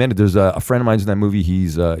totally recommend it. There's a friend of mine's in that movie.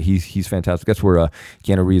 He's fantastic. That's where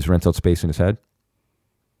Keanu Reeves rents out space in his head.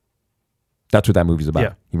 That's what that movie's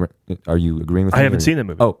about. Yeah. Are you agreeing with me? I haven't seen that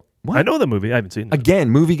movie. Oh, what? I know the movie. I haven't seen it. Again,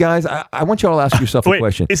 movie guys, I want y'all to ask yourself a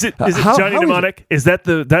question. Is it Johnny Mnemonic? Is that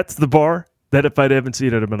that's the bar? That if I haven't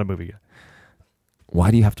seen it, I'm not a movie guy.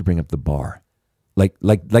 Why do you have to bring up the bar? Like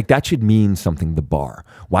that should mean something, the bar.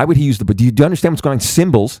 Why would he use do you understand what's going on?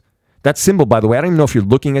 Symbols. That symbol, by the way, I don't even know if you're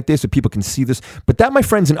looking at this, if people can see this, but that, my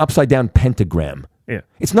friend's an upside down pentagram. Yeah.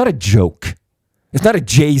 It's not a joke. It's not a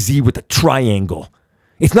Jay-Z with a triangle.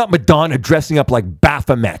 It's not Madonna dressing up like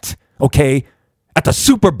Baphomet, okay? At the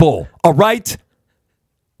Super Bowl, all right?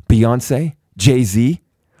 Beyonce, Jay-Z,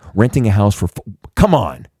 renting a house for... Come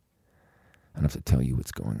on. I don't have to tell you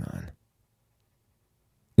what's going on.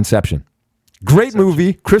 Inception. Great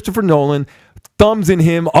movie. Christopher Nolan. Thumbs in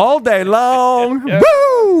him all day long. Yeah.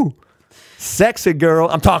 Woo! Sexy girl.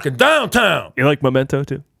 I'm talking downtown. You like Memento,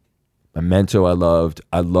 too? Memento I loved.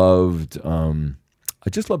 I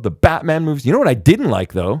just love the Batman movies. You know what I didn't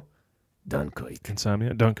like, though? Dunkirk.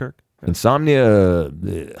 Insomnia? Dunkirk? Insomnia. Ugh.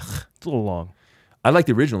 It's a little long. I like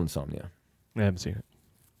the original Insomnia. I haven't seen it.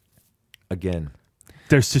 Again.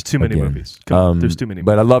 There's just too many movies. There's too many movies.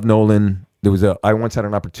 But I love Nolan. I once had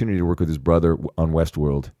an opportunity to work with his brother on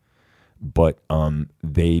Westworld, but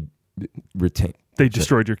they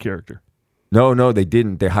destroyed your character. No, they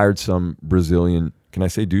didn't. They hired some Brazilian. Can I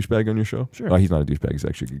say douchebag on your show? Sure. Oh, he's not a douchebag. He's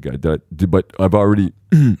actually a good guy. But I've already.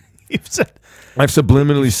 I've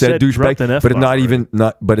subliminally said douchebag,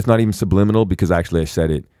 but it's not even subliminal because actually I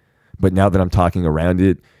said it. But now that I'm talking around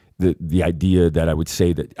it, the idea that I would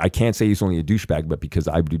say that I can't say he's only a douchebag, but because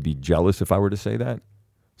I would be jealous if I were to say that,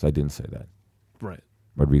 so I didn't say that. Right.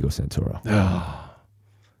 Rodrigo Santoro.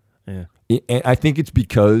 Yeah. And I think it's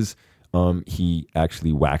because he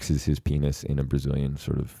actually waxes his penis in a Brazilian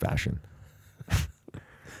sort of fashion.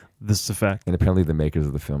 This is a fact. And apparently the makers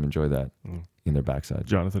of the film enjoy that in their backside.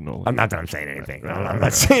 Jonathan Nolan. I'm not saying anything. I'm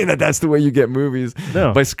not saying that that's the way you get movies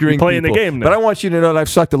by screwing playing people. The game now. But I want you to know that I've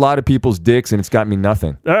sucked a lot of people's dicks and it's got me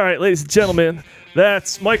nothing. All right, ladies and gentlemen,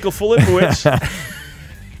 that's Michael Filipowicz.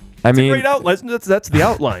 I mean, great outline. That's the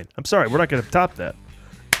outline. I'm sorry, we're not going to top that.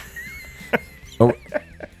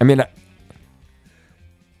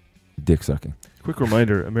 Dick sucking. Quick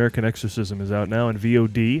reminder: American Exorcism is out now in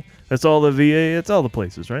VOD. That's all the VA. It's all the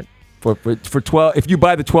places, right? For 12, if you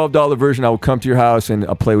buy the $12 version, I will come to your house and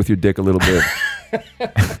I'll play with your dick a little bit.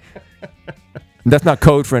 That's not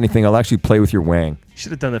code for anything. I'll actually play with your wang. You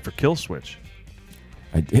should have done that for Kill Switch.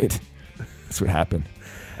 I did. That's what happened.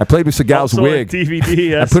 I played with Seagal's wig.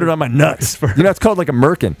 DVD. I put it on my nuts. You know, it's called like a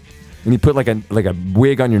merkin. And you put like a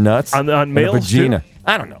wig on your nuts. On males, a vagina. too?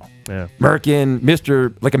 I don't know. Yeah. Merkin,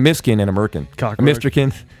 Mr. Like a miskin and a merkin. Cockroach. A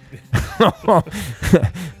Mr.kin.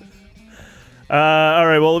 All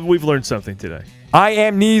right, well, we've learned something today. I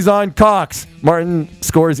am knees on cocks. Martin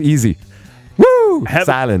scores easy. Woo!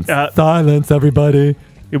 Silence. Silence, everybody.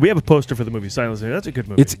 Yeah, we have a poster for the movie Silence. That's a good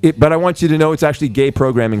movie. But I want you to know it's actually gay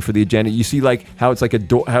programming for the agenda. You see, like how it's like a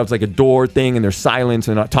door thing, and there's silence,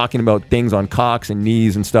 and not talking about things on cocks and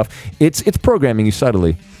knees and stuff. It's programming you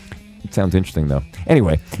subtly. It sounds interesting though.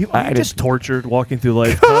 Anyway, you're just tortured walking through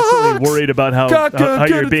life, constantly worried about how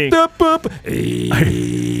you're being.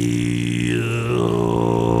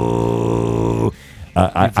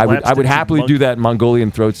 I would happily do that Mongolian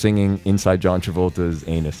throat singing inside John Travolta's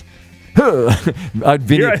anus. Here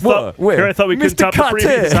I thought we couldn't top the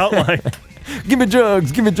previous outline. Give me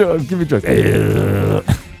drugs.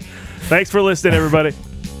 Thanks for listening, everybody.